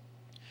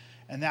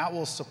 And that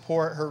will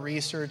support her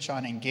research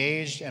on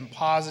engaged and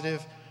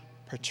positive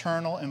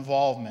paternal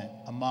involvement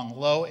among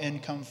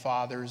low-income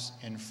fathers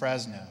in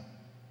Fresno.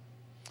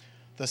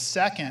 The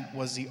second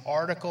was the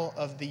Article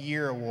of the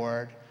Year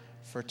Award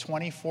for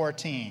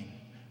 2014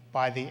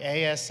 by the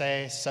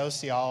ASA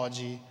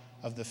Sociology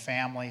of the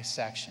Family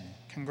section.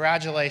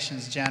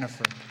 Congratulations,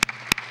 Jennifer.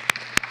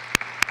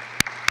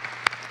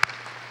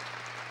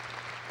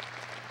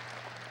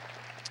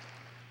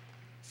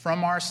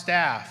 From our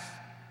staff,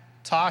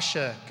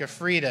 Tasha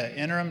Gafrida,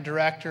 Interim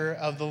Director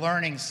of the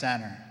Learning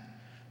Center.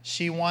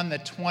 She won the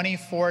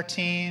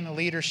 2014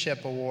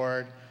 Leadership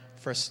Award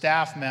for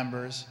staff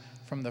members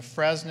from the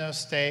Fresno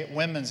State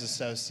Women's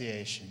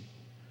Association.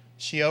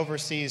 She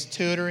oversees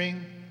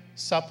tutoring,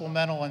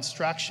 supplemental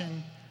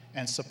instruction,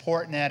 and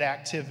support net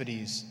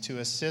activities to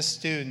assist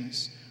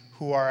students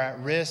who are at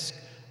risk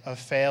of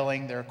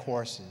failing their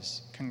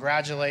courses.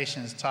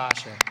 Congratulations,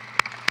 Tasha.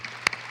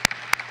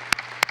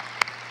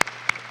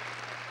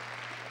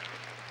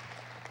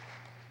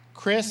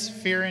 Chris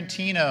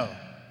Fiorentino.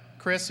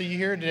 Chris, are you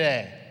here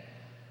today?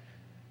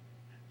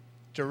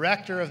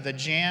 Director of the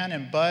Jan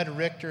and Bud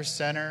Richter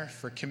Center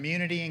for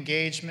Community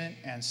Engagement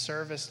and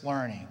Service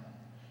Learning.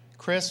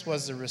 Chris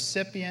was the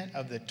recipient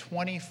of the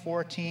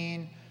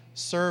 2014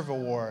 Serve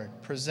Award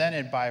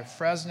presented by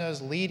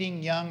Fresno's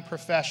leading young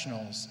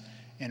professionals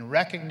in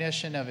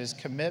recognition of his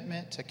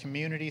commitment to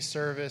community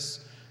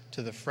service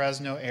to the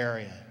Fresno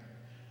area.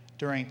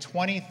 During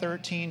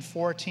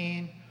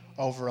 2013-14,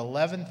 over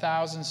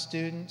 11,000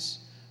 students,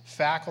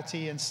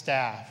 faculty, and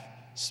staff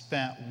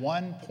spent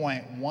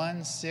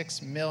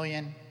 1.16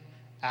 million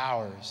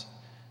hours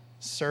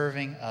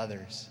serving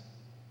others.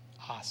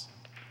 Awesome.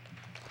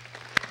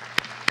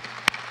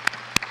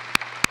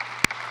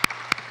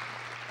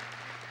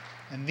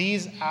 And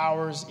these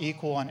hours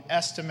equal an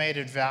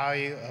estimated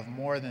value of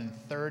more than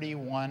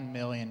 $31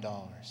 million.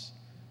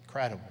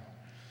 Incredible.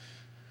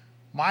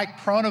 Mike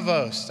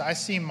Pronovost, I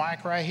see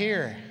Mike right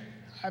here.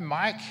 Hi,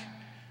 Mike.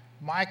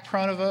 Mike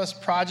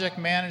Pronovost, project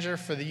manager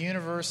for the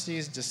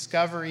university's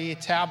Discovery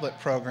Tablet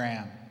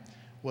program,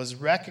 was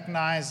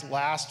recognized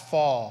last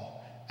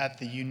fall at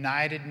the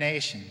United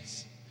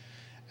Nations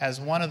as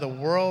one of the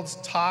world's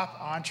top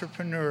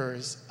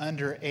entrepreneurs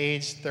under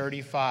age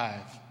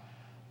 35.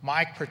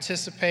 Mike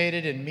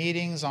participated in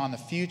meetings on the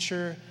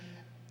future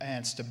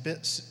and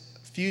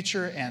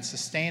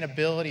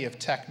sustainability of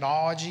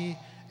technology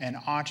and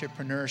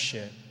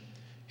entrepreneurship.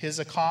 His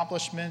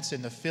accomplishments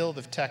in the field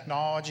of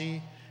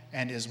technology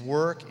and his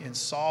work in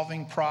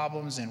solving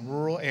problems in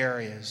rural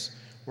areas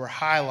were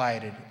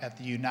highlighted at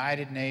the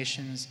United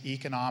Nations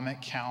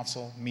Economic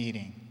Council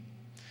meeting.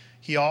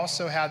 He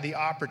also had the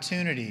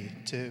opportunity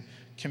to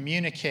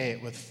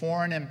communicate with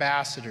foreign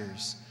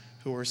ambassadors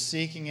who were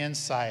seeking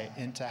insight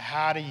into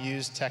how to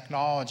use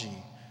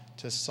technology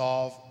to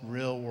solve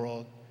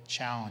real-world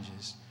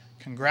challenges.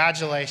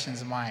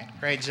 Congratulations, Mike.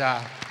 Great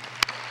job.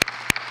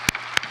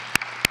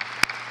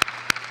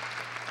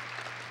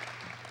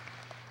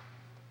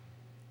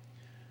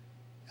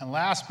 And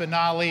last but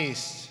not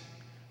least,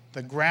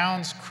 the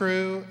grounds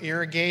crew,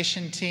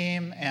 irrigation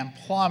team, and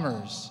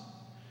plumbers.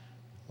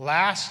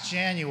 Last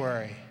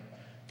January,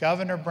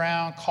 Governor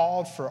Brown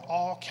called for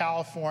all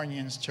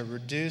Californians to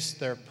reduce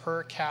their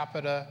per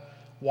capita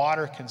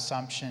water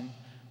consumption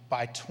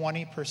by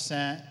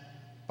 20%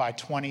 by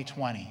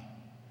 2020.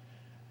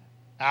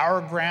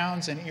 Our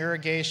grounds and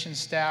irrigation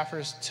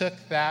staffers took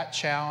that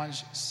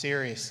challenge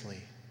seriously.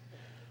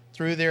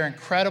 Through their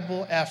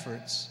incredible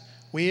efforts,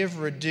 we have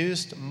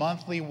reduced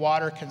monthly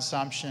water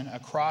consumption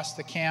across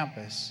the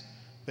campus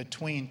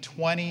between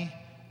 20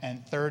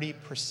 and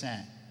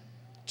 30%.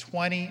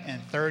 20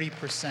 and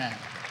 30%.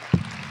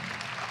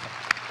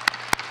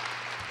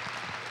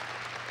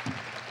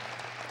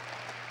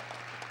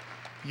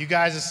 You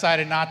guys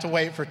decided not to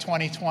wait for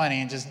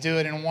 2020 and just do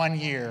it in 1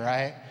 year,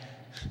 right?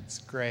 It's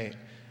great.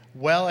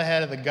 Well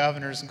ahead of the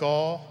governor's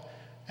goal.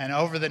 And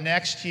over the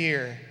next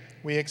year,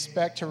 we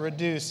expect to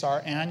reduce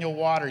our annual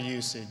water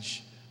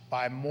usage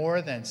by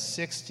more than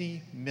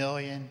 60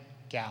 million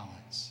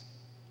gallons.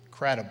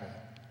 Incredible.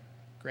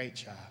 Great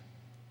job.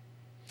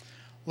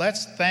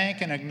 Let's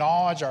thank and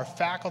acknowledge our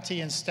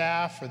faculty and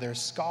staff for their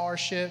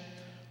scholarship,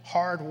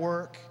 hard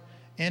work,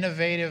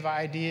 innovative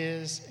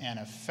ideas, and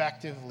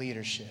effective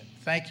leadership.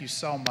 Thank you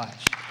so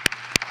much.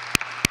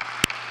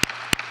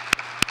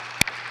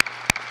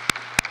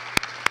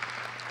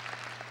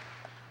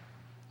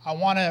 I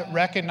want to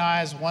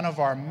recognize one of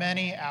our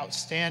many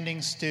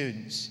outstanding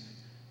students,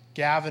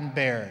 Gavin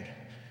Baird.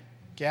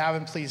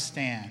 Gavin, please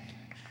stand.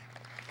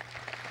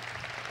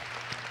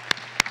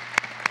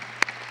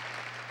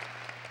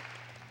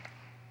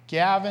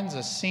 Gavin's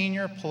a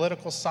senior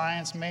political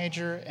science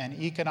major and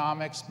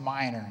economics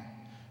minor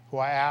who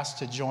I asked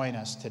to join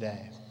us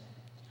today.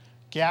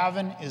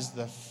 Gavin is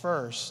the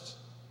first,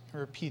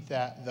 repeat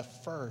that, the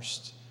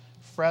first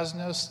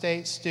Fresno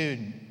State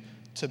student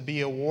to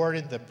be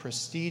awarded the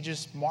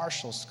prestigious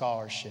Marshall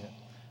Scholarship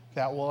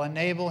that will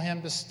enable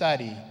him to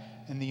study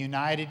in the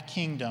United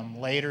Kingdom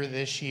later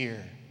this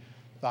year.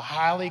 The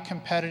highly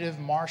competitive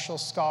Marshall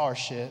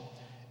Scholarship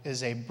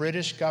is a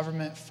British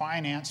government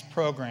finance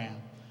program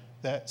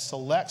that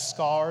selects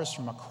scholars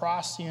from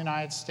across the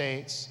United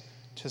States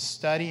to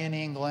study in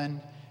England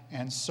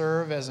and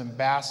serve as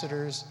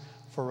ambassadors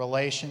for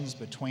relations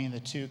between the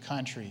two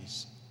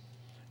countries.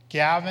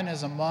 Gavin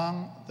is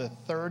among the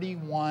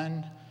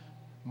 31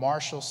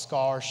 Marshall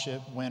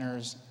Scholarship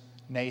winners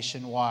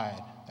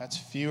nationwide. That's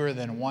fewer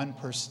than one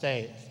per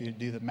state if you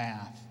do the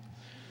math.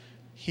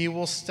 He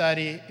will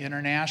study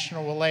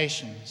international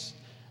relations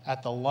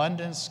at the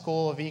London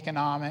School of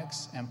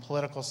Economics and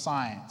Political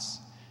Science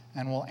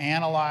and will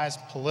analyze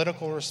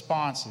political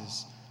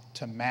responses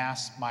to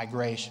mass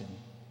migration.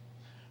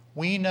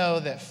 We know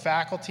that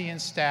faculty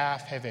and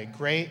staff have a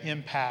great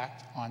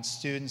impact on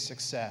student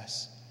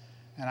success,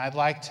 and I'd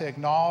like to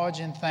acknowledge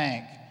and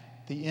thank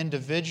the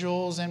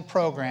individuals and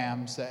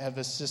programs that have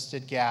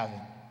assisted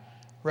Gavin.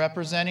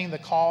 Representing the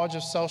College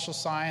of Social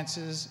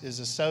Sciences is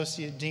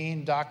Associate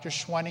Dean Dr.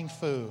 Schwenning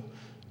Fu.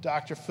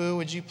 Dr. Fu,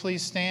 would you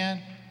please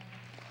stand?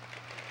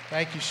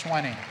 Thank you,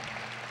 Schwenning.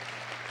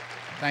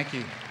 Thank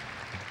you.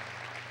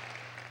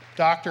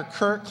 Dr.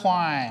 Kurt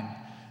Klein,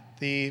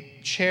 the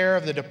chair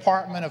of the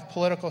Department of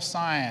Political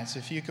Science,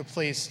 if you could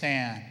please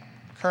stand.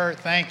 Kurt,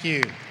 thank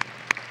you.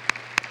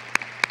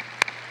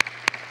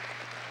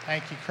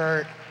 Thank you,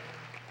 Kurt.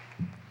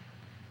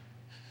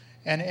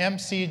 And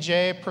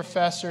MCJ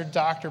Professor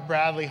Dr.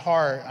 Bradley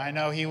Hart. I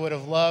know he would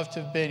have loved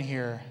to have been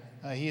here.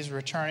 He's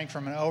returning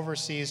from an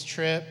overseas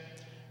trip,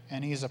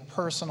 and he's a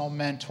personal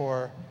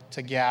mentor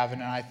to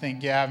Gavin. And I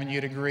think, Gavin,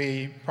 you'd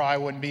agree, you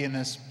probably wouldn't be in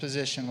this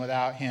position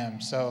without him.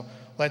 So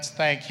let's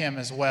thank him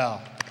as well.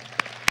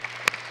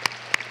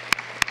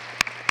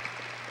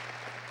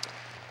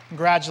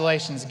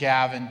 Congratulations,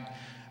 Gavin.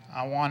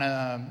 I want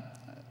to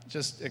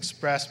just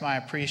express my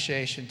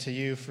appreciation to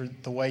you for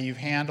the way you've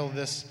handled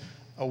this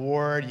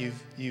award.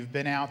 You've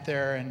been out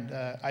there, and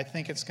I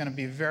think it's going to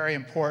be very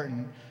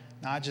important,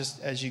 not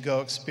just as you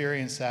go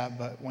experience that,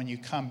 but when you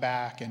come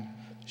back and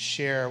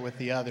share with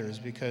the others,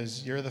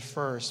 because you're the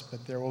first,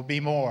 but there will be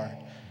more,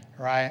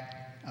 right?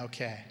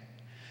 Okay.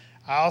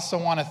 I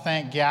also want to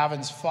thank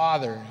Gavin's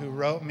father, who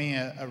wrote me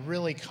a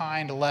really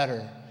kind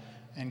letter,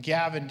 and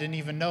Gavin didn't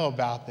even know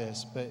about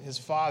this, but his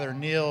father,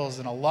 Neil, is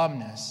an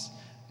alumnus,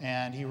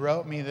 and he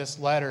wrote me this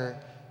letter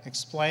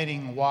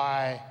explaining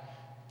why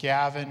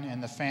Gavin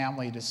and the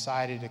family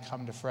decided to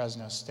come to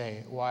Fresno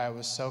State, why it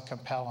was so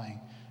compelling.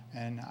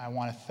 And I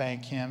want to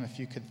thank him, if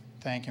you could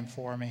thank him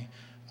for me,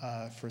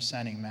 for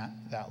sending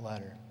that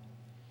letter.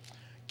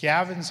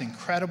 Gavin's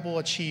incredible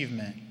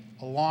achievement,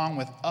 along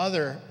with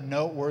other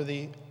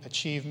noteworthy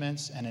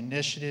achievements and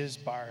initiatives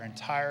by our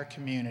entire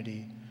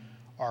community,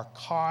 are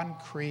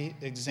concrete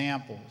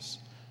examples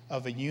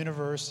of a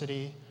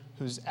university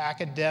whose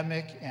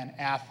academic and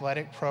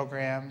athletic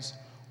programs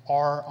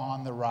are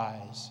on the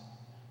rise.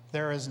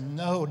 There is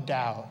no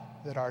doubt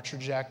that our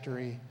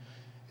trajectory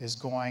is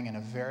going in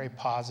a very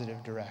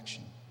positive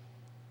direction.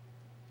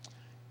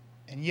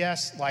 And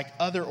yes, like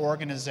other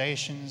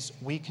organizations,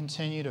 we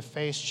continue to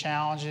face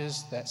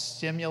challenges that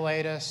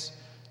stimulate us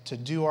to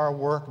do our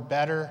work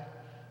better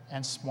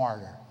and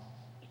smarter.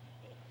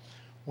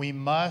 We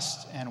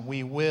must and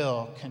we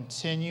will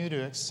continue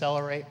to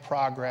accelerate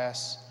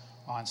progress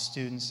on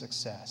student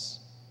success.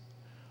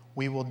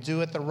 We will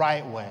do it the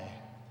right way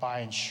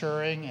by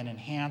ensuring and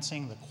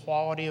enhancing the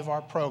quality of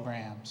our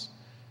programs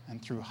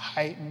and through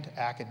heightened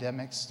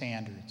academic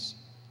standards.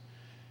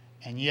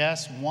 And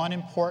yes, one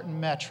important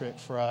metric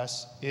for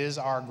us is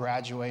our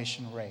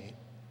graduation rate.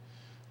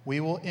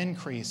 We will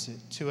increase it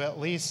to at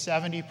least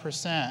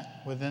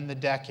 70% within the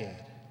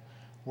decade.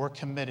 We're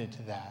committed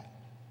to that.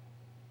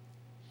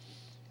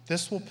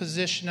 This will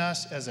position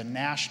us as a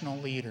national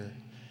leader,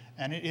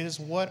 and it is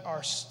what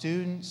our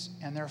students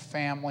and their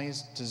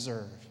families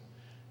deserve.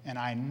 And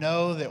I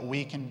know that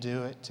we can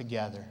do it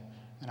together.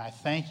 And I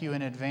thank you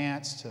in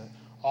advance to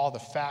all the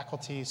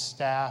faculty,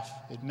 staff,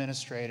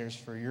 administrators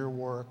for your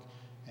work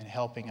in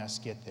helping us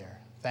get there.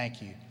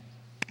 Thank you.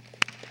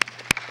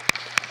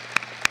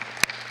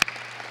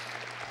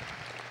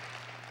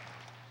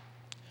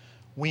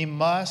 We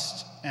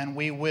must and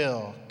we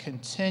will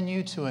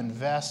continue to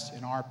invest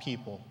in our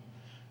people,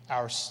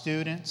 our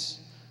students,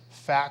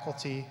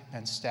 faculty,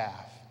 and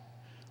staff.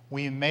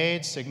 We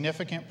made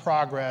significant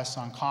progress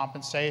on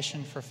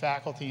compensation for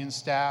faculty and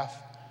staff,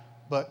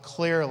 but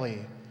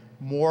clearly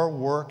more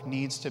work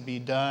needs to be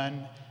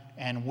done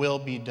and will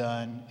be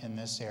done in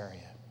this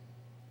area.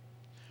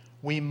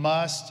 We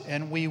must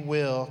and we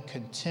will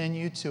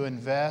continue to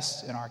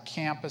invest in our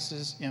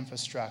campus's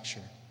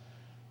infrastructure.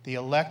 The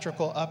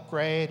electrical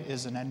upgrade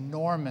is an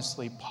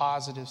enormously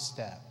positive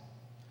step.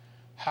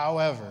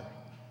 However,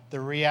 the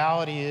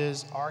reality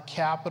is our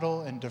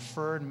capital and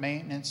deferred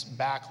maintenance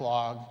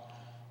backlog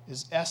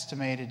is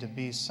estimated to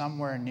be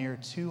somewhere near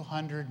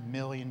 $200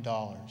 million,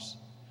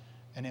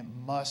 and it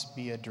must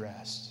be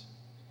addressed.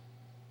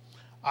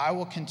 I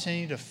will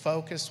continue to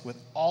focus with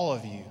all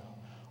of you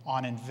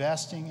on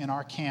investing in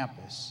our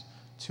campus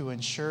to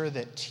ensure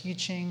that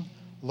teaching,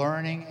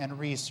 learning, and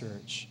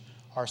research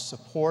are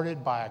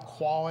supported by a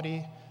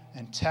quality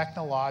and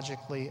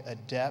technologically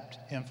adept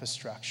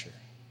infrastructure.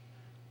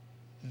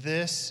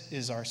 This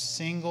is our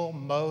single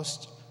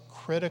most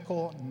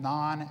critical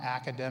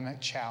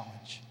non-academic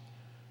challenge.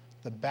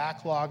 The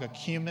backlog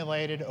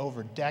accumulated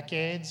over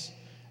decades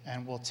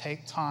and will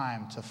take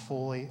time to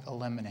fully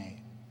eliminate.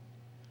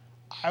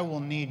 I will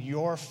need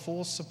your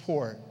full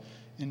support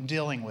in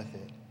dealing with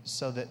it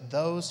so that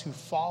those who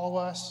follow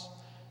us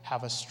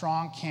have a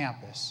strong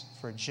campus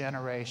for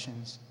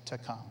generations to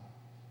come.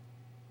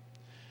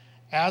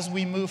 As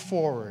we move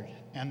forward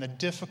and the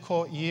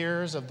difficult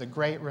years of the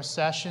Great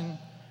Recession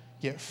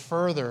get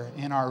further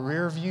in our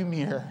rearview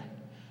mirror,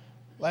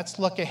 let's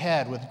look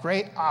ahead with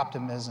great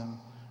optimism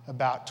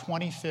about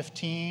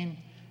 2015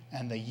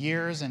 and the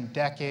years and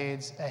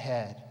decades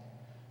ahead.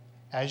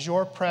 As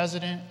your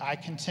president, I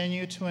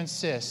continue to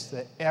insist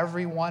that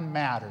everyone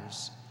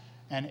matters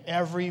and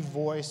every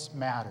voice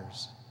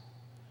matters.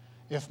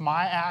 If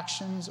my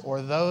actions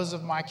or those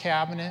of my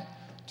cabinet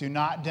do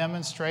not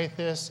demonstrate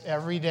this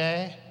every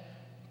day,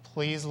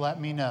 please let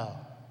me know.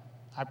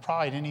 I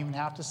probably didn't even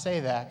have to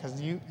say that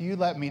because you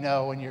let me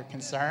know when you're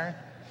concerned.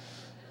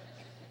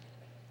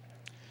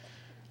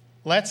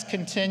 Let's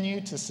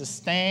continue to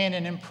sustain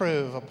and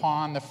improve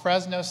upon the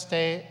Fresno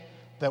State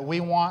that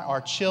we want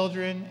our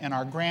children and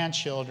our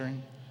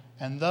grandchildren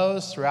and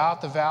those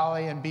throughout the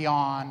valley and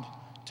beyond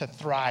to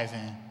thrive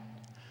in.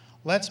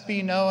 Let's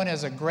be known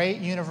as a great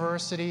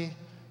university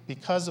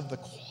because of the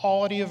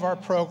quality of our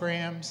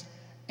programs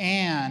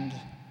and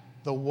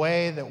the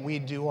way that we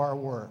do our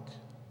work.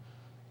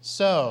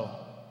 So,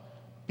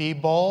 be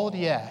bold,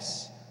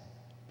 yes.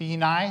 Be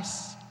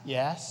nice,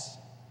 yes.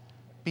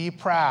 Be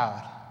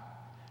proud,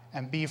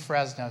 and be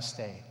Fresno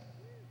State.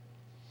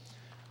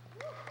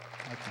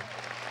 Thank you.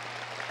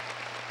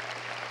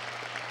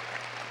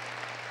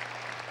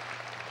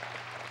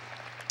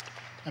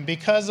 And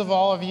because of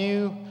all of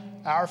you,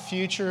 our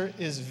future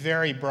is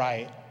very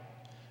bright.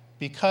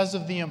 Because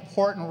of the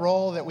important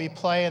role that we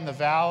play in the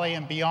valley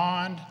and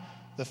beyond,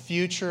 the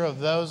future of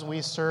those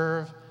we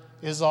serve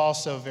is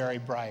also very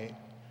bright.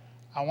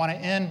 I want to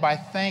end by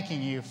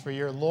thanking you for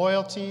your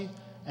loyalty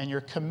and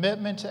your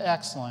commitment to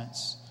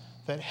excellence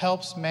that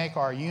helps make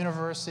our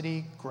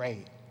university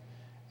great.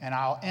 And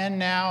I'll end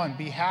now and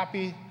be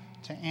happy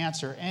to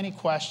answer any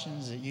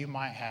questions that you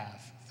might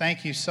have.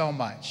 Thank you so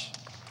much.